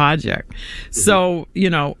a project. Mm-hmm. So,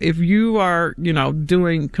 if you are,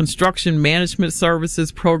 doing construction management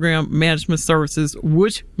services, program management services,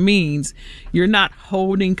 which means you're not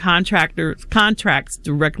holding contracts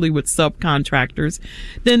directly with subcontractors,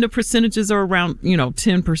 then the percentages are around,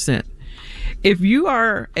 10%. If you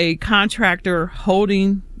are a contractor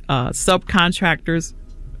holding subcontractors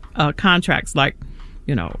contracts like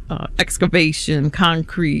excavation,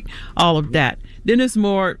 concrete, all of that, then it's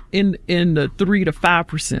more in the 3 to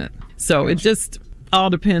 5%. So it just all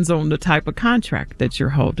depends on the type of contract that you're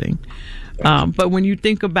holding. But when you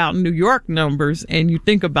think about New York numbers and you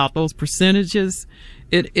think about those percentages,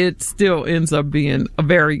 it still ends up being a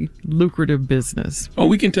very lucrative business. Oh,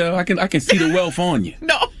 we can tell. I can see the wealth on you.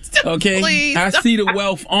 No. Okay, please. I see the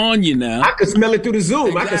wealth on you now. I can smell it through the Zoom.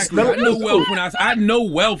 Exactly. I can smell it. I know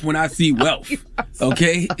wealth when I see wealth.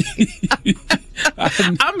 Okay,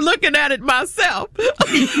 I'm looking at it myself.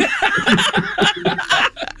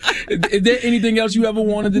 Is there anything else you ever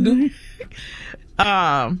wanted to do?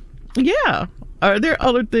 Yeah. Are there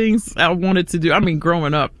other things I wanted to do? I mean,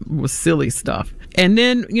 growing up was silly stuff. And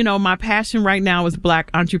then, my passion right now is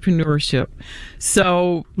Black entrepreneurship.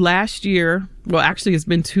 So last year, well, actually, it's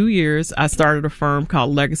been 2 years, I started a firm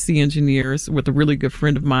called Legacy Engineers with a really good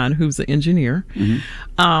friend of mine who's an engineer.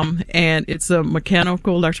 Mm-hmm. And it's a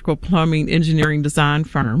mechanical, electrical, plumbing, engineering design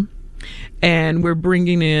firm. And we're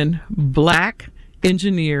bringing in Black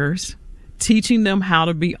engineers, teaching them how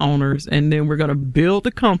to be owners, and then we're going to build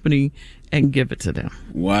a company and give it to them.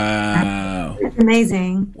 Wow. That's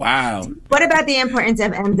amazing. Wow. What about the importance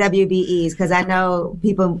of MWBEs? Because I know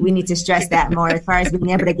we need to stress that more as far as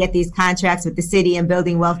being able to get these contracts with the city and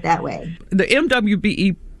building wealth that way. The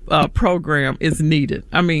MWBE program is needed.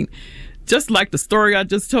 I mean, just like the story I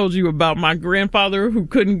just told you about my grandfather who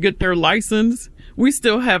couldn't get their license, we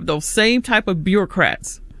still have those same type of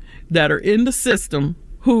bureaucrats that are in the system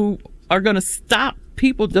who are going to stop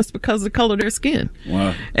people just because of the color of their skin.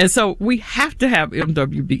 Wow. And so we have to have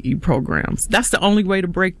MWBE programs. That's the only way to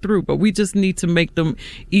break through, but we just need to make them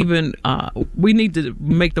even, we need to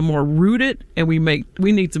make them more rooted, and we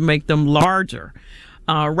need to make them larger.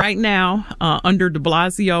 Right now, under de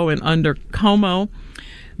Blasio and under Como,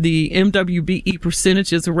 the MWBE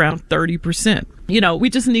percentage is around 30%. We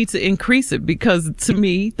just need to increase it, because to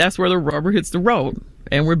me, that's where the rubber hits the road.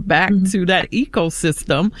 and we're back to that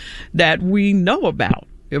ecosystem that we know about.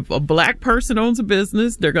 If a black person owns a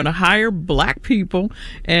business, they're going to hire black people,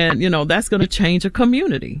 and, that's going to change a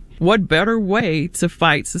community. What better way to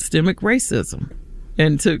fight systemic racism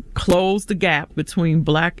and to close the gap between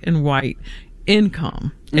black and white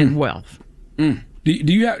income and wealth? Do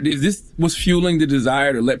you have, is this what's fueling the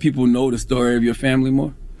desire to let people know the story of your family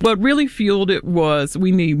more? What really fueled it was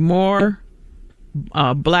we need more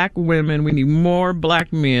black women, we need more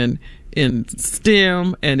black men in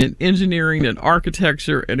STEM and in engineering and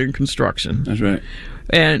architecture and in construction. That's right.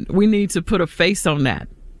 And we need to put a face on that.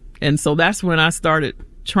 And so that's when I started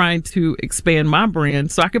trying to expand my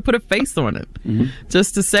brand so I could put a face on it.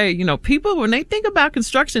 Just to say, people, when they think about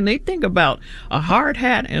construction, they think about a hard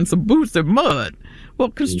hat and some boots and mud. Well,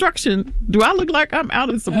 construction, do I look like I'm out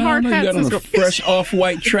in some hard hats? You got on a fresh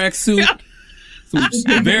off-white tracksuit. Some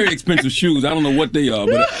very expensive shoes. I don't know what they are,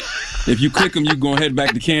 but if you click them, you going to head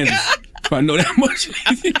back to Kansas. If I know that much.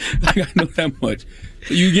 I know that much.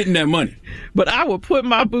 You getting that money. But I will put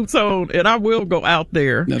my boots on and I will go out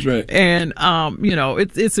there. That's right. And,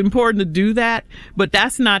 it's important to do that, but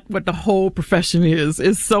that's not what the whole profession is.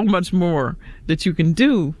 It's so much more that you can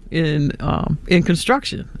do in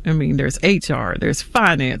construction. I mean, there's HR, there's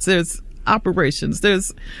finance, there's operations,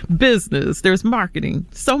 there's business, there's marketing,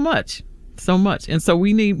 so much. And so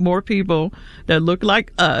we need more people that look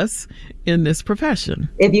like us in this profession.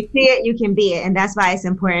 If you see it, you can be it. And that's why it's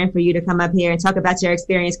important for you to come up here and talk about your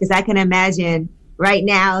experience, because I can imagine right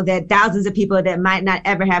now that thousands of people that might not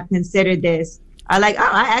ever have considered this are like, oh,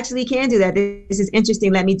 I actually can do that. This is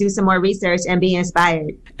interesting. Let me do some more research and be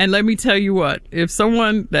inspired. And let me tell you what, if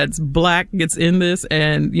someone that's black gets in this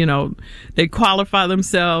and, they qualify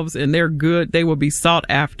themselves and they're good, they will be sought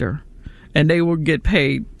after. And they will get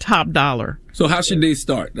paid top dollar. So how should they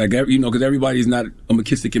start? Like, because everybody's not a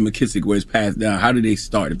Mckissack and Mckissack where it's passed down. How do they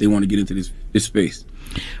start if they want to get into this space?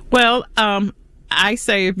 Well, I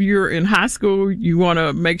say if you're in high school, you want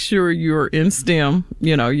to make sure you're in STEM.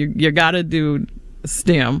 You got to do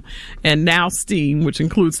STEM and now STEAM, which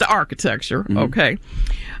includes the architecture. Okay.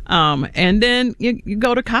 And then you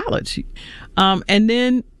go to college. And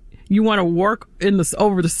then you want to work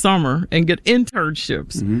over the summer and get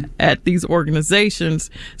internships at these organizations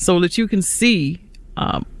so that you can see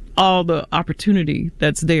all the opportunity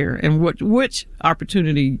that's there and which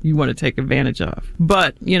opportunity you want to take advantage of.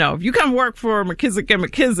 But, if you come work for Mckissack and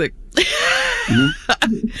Mckissack,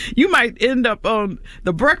 you might end up on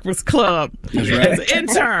the Breakfast Club as an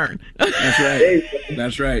intern.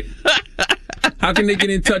 That's right. How can they get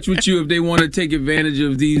in touch with you if they want to take advantage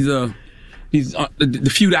of these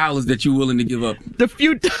the few dollars that you're willing to give up? The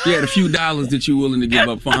few dollars that you're willing to give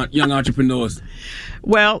up for young entrepreneurs.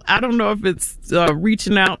 Well, I don't know if it's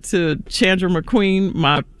reaching out to Chandra McQueen,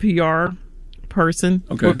 my PR person,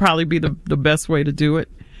 would probably be the best way to do it.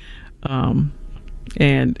 You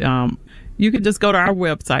can just go to our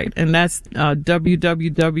website, and that's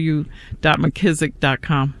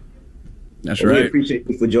www.mckissack.com. That's right. We appreciate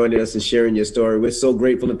you for joining us and sharing your story. We're so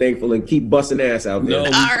grateful and thankful, and keep busting ass out there. All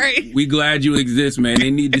right. We glad you exist, man. They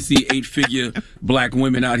need to see 8-figure black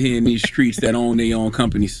women out here in these streets that own their own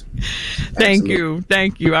companies. Thank you.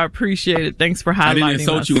 I appreciate it. Thanks for highlighting us. I didn't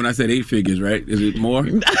insult you when I said 8 figures, right? Is it more?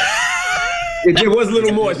 It was a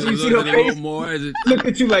little more. You see her face? Look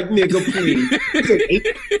at you like, nigga, please. You said 8?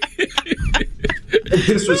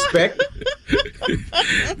 Disrespect.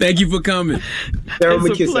 Thank you for coming. Cheryl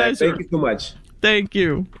Mckissack, thank you so much. Thank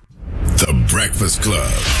you. The Breakfast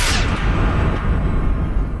Club.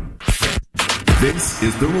 This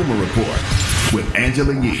is the Rumor Report with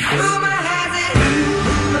Angela Yee.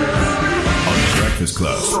 On the Breakfast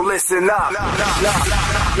Club. So listen up.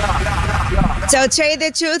 So Trade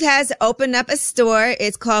the Truth has opened up a store.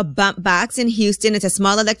 It's called Bump Box in Houston. It's a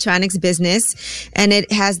small electronics business, and it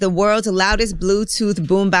has the world's loudest Bluetooth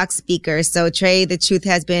boombox speakers. So Trade the Truth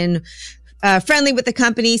has been friendly with the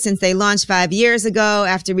company since they launched 5 years ago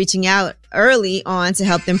after reaching out early on to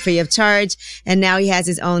help them free of charge. And now he has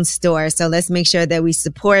his own store. So let's make sure that we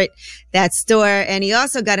support that store. And he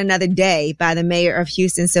also got another day by the mayor of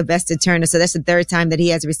Houston, Sylvester Turner. So that's the third time that he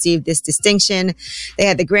has received this distinction. They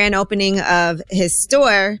had the grand opening of his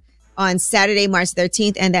store on Saturday, March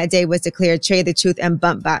 13th, and that day was declared Trade the Truth and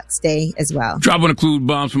Bump Box Day as well. Dropping the clue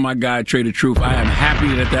bombs for my guy, Trade the Truth. I am happy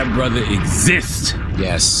that brother exists.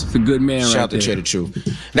 Yes. It's a good man. Shout out to Trade the Truth.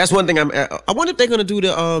 That's one thing I wonder if they're going to do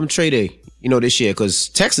the Trade Day, this year, because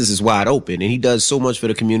Texas is wide open, and he does so much for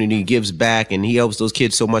the community, gives back, and he helps those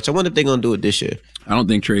kids so much. I wonder if they're going to do it this year. I don't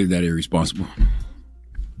think Trade's that irresponsible. I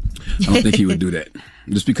don't think he would do that.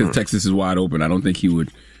 Just because Texas is wide open, I don't think he would.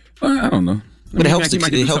 I don't know. But it helps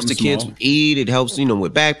the kids eat. It helps,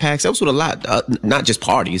 with backpacks. It helps with a lot, not just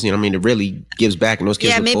parties. It really gives back, and those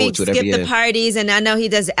kids look forward to it every year. Skip the parties, and I know he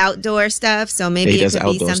does outdoor stuff, so maybe it could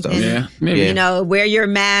be something. Yeah, maybe. Wear your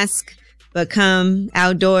mask, but come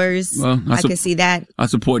outdoors. Well, I can see that. I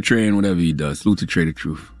support Trey and whatever he does. Salute to Trey the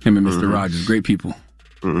Truth. Him and Mr. Rogers, great people.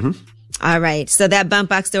 Mm-hmm. All right. So that Bump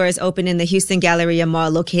Box store is open in the Houston Galleria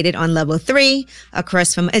Mall located on level 3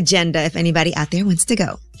 across from Agenda if anybody out there wants to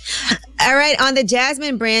go. All right. On the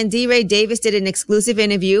Jasmine brand, D. Ray Davis did an exclusive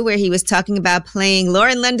interview where he was talking about playing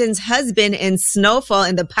Lauren London's husband in Snowfall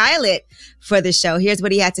in the pilot for the show. Here's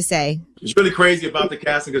what he had to say. It's really crazy about the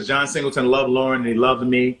casting because John Singleton loved Lauren and he loved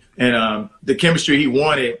me. And the chemistry he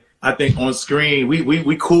wanted, I think on screen,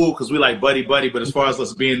 we cool because we like buddy, but as far as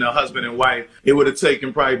us being the husband and wife, it would have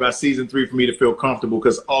taken probably by season 3 for me to feel comfortable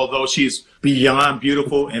because although she's beyond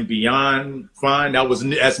beautiful and beyond fine,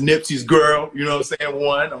 that's Nipsey's girl, you know what I'm saying?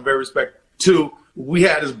 1, I'm very respectful. 2, we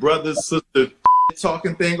had his brother, sister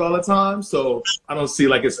talking thing all the time, so I don't see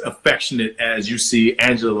like it's affectionate as you see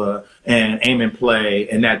Angela and Eamon play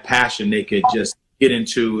and that passion they could just get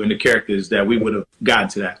into and the characters that we would have gotten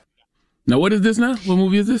to that. Now, what is this now? What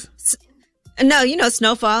movie is this? No,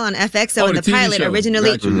 Snowfall on FX. So in the pilot, show.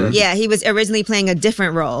 originally, Gotcha. he was originally playing a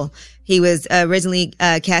different role. He was originally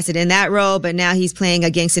casted in that role, but now he's playing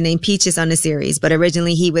a gangster named Peaches on the series. But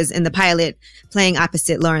originally, he was in the pilot playing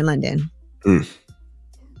opposite Lauren London.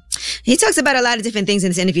 He talks about a lot of different things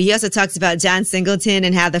in this interview. He also talks about John Singleton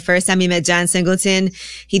and how the first time he met John Singleton,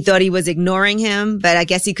 he thought he was ignoring him, but I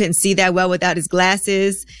guess he couldn't see that well without his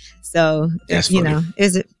glasses. So, it's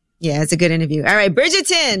a good interview. All right,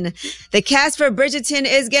 Bridgerton. The cast for Bridgerton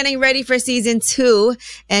is getting ready for season 2,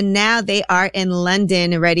 and now they are in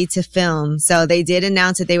London ready to film. So they did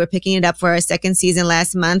announce that they were picking it up for a second season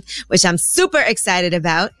last month, which I'm super excited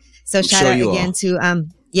about. So shout out again to,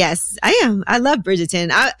 yes, I am. I love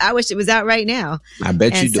Bridgerton. I wish it was out right now. I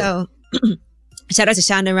bet you do. So shout out to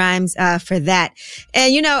Shonda Rhimes for that.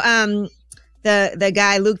 And the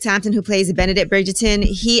guy, Luke Thompson, who plays Benedict Bridgerton,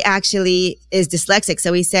 he actually is dyslexic.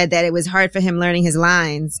 So he said that it was hard for him learning his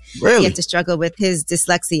lines. Really? He had to struggle with his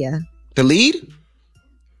dyslexia. The lead?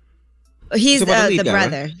 He's the guy,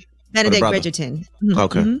 brother, right? Benedict brother. Bridgerton.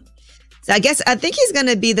 Okay. Mm-hmm. So I think he's going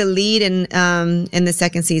to be the lead in the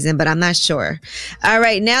second season, but I'm not sure. All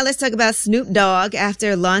right. Now let's talk about Snoop Dogg.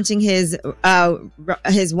 After launching his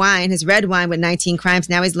wine, his red wine with 19 Crimes,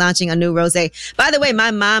 now he's launching a new rosé. By the way,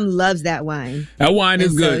 my mom loves that wine. That wine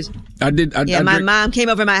is good. My mom came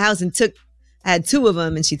over to my house and had 2 of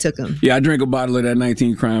them and she took them. Yeah, I drank a bottle of that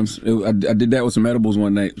 19 Crimes. I did that with some edibles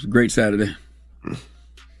one night. It was a great Saturday.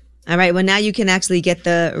 All right. Well, now you can actually get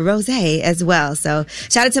the rosé as well. So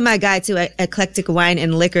shout out to my guy too, Eclectic Wine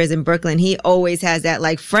and Liquors in Brooklyn. He always has that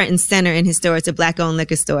like front and center in his store. It's a black-owned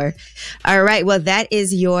liquor store. All right. Well, that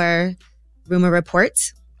is your rumor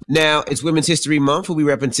report. Now, it's Women's History Month. Who we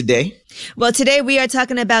repping today? Well, today we are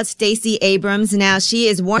talking about Stacey Abrams. Now, she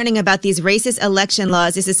is warning about these racist election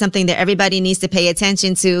laws. This is something that everybody needs to pay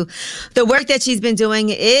attention to. The work that she's been doing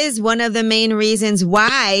is one of the main reasons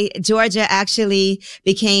why Georgia actually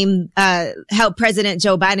helped President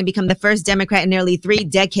Joe Biden become the first Democrat in nearly 3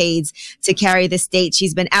 decades to carry the state.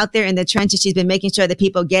 She's been out there in the trenches. She's been making sure that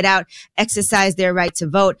people get out, exercise their right to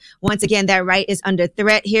vote. Once again, that right is under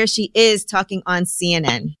threat. Here she is talking on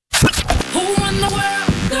CNN.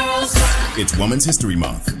 It's Women's History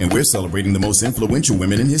Month, and we're celebrating the most influential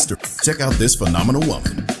women in history. Check out this phenomenal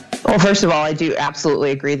woman. Well, first of all, I do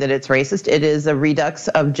absolutely agree that it's racist. It is a redux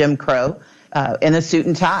of Jim Crow in a suit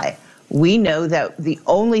and tie. We know that the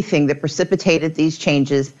only thing that precipitated these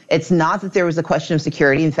changes, it's not that there was a question of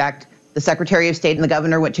security. In fact, the Secretary of State and the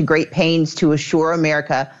governor went to great pains to assure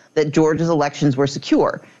America that Georgia's elections were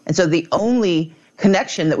secure. And so the only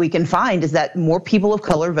connection that we can find is that more people of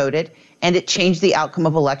color voted, and it changed the outcome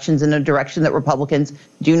of elections in a direction that Republicans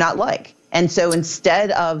do not like. And so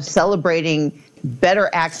instead of celebrating better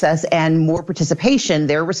access and more participation,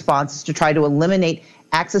 their response is to try to eliminate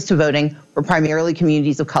access to voting for primarily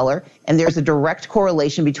communities of color. And there's a direct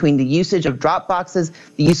correlation between the usage of drop boxes,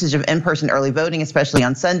 the usage of in-person early voting, especially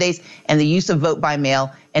on Sundays, and the use of vote by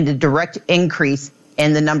mail, and a direct increase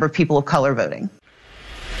in the number of people of color voting.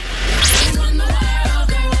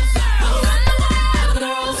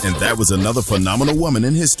 And that was another phenomenal woman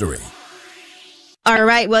in history. All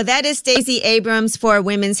right. Well, that is Stacey Abrams for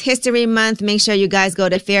Women's History Month. Make sure you guys go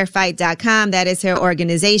to fairfight.com. That is her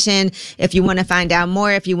organization. If you want to find out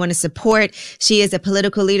more, if you want to support, she is a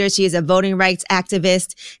political leader. She is a voting rights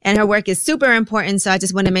activist, and her work is super important. So I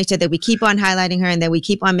just want to make sure that we keep on highlighting her and that we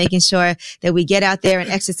keep on making sure that we get out there and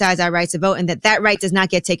exercise our right to vote and that right does not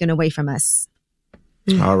get taken away from us.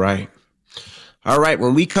 All right. All right,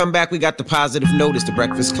 when we come back, we got the positive note. It's the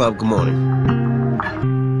Breakfast Club. Good morning.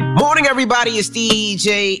 Morning, everybody. It's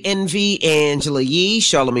DJ Envy, Angela Yee,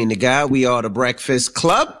 Charlamagne the Guy. We are the Breakfast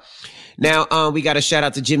Club. Now, we got a shout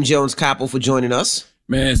out to Jim Jones Copple for joining us.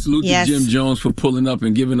 Man, salute to Jim Jones for pulling up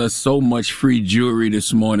and giving us so much free jewelry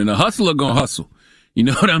this morning. A hustler gonna hustle. You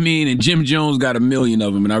know what I mean? And Jim Jones got 1 million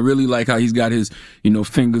of them. And I really like how he's got his,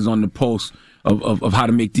 fingers on the pulse of how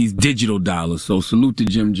to make these digital dollars. So salute to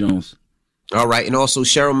Jim Jones. All right. And also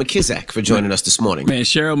Cheryl Mckissack for joining us this morning. Man,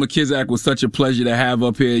 Cheryl Mckissack was such a pleasure to have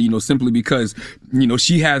up here, simply because,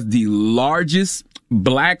 she has the largest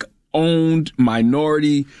black-owned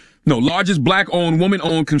woman-owned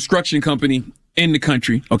construction company in the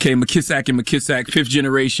country. Okay, Mckissack and Mckissack, 5th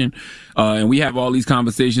generation. And we have all these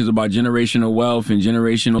conversations about generational wealth and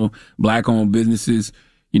generational black-owned businesses.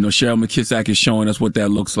 Cheryl Mckissack is showing us what that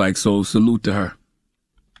looks like. So salute to her.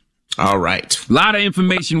 All right. A lot of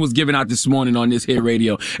information was given out this morning on this here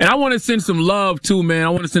radio. And I want to send some love too, man. I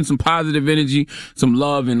want to send some positive energy, some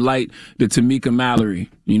love and light to Tamika Mallory.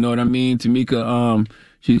 You know what I mean? Tamika,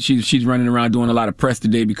 she's running around doing a lot of press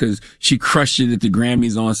today because she crushed it at the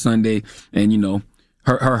Grammys on Sunday. And,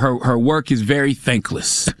 her work is very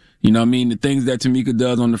thankless. You know what I mean? The things that Tamika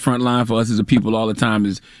does on the front line for us as a people all the time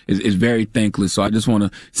is very thankless. So I just want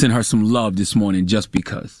to send her some love this morning just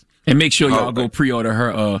because. And make sure y'all go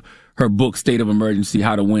pre-order her book, State of Emergency,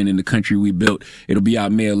 How to Win in the Country We Built. It'll be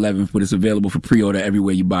out May 11th, but it's available for pre-order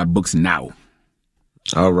everywhere you buy books now.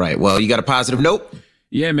 All right. Well, you got a positive note?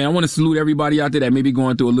 Yeah, man. I want to salute everybody out there that may be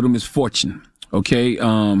going through a little misfortune. Okay.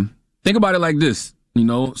 Think about it like this.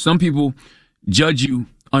 Some people judge you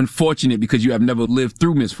unfortunate because you have never lived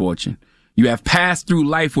through misfortune. You have passed through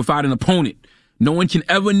life without an opponent. No one can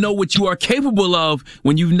ever know what you are capable of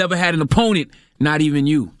when you've never had an opponent, not even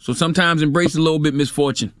you. So sometimes embrace a little bit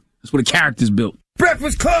misfortune. That's what a character's built.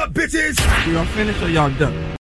 Breakfast Club, bitches! Y'all finished or y'all done?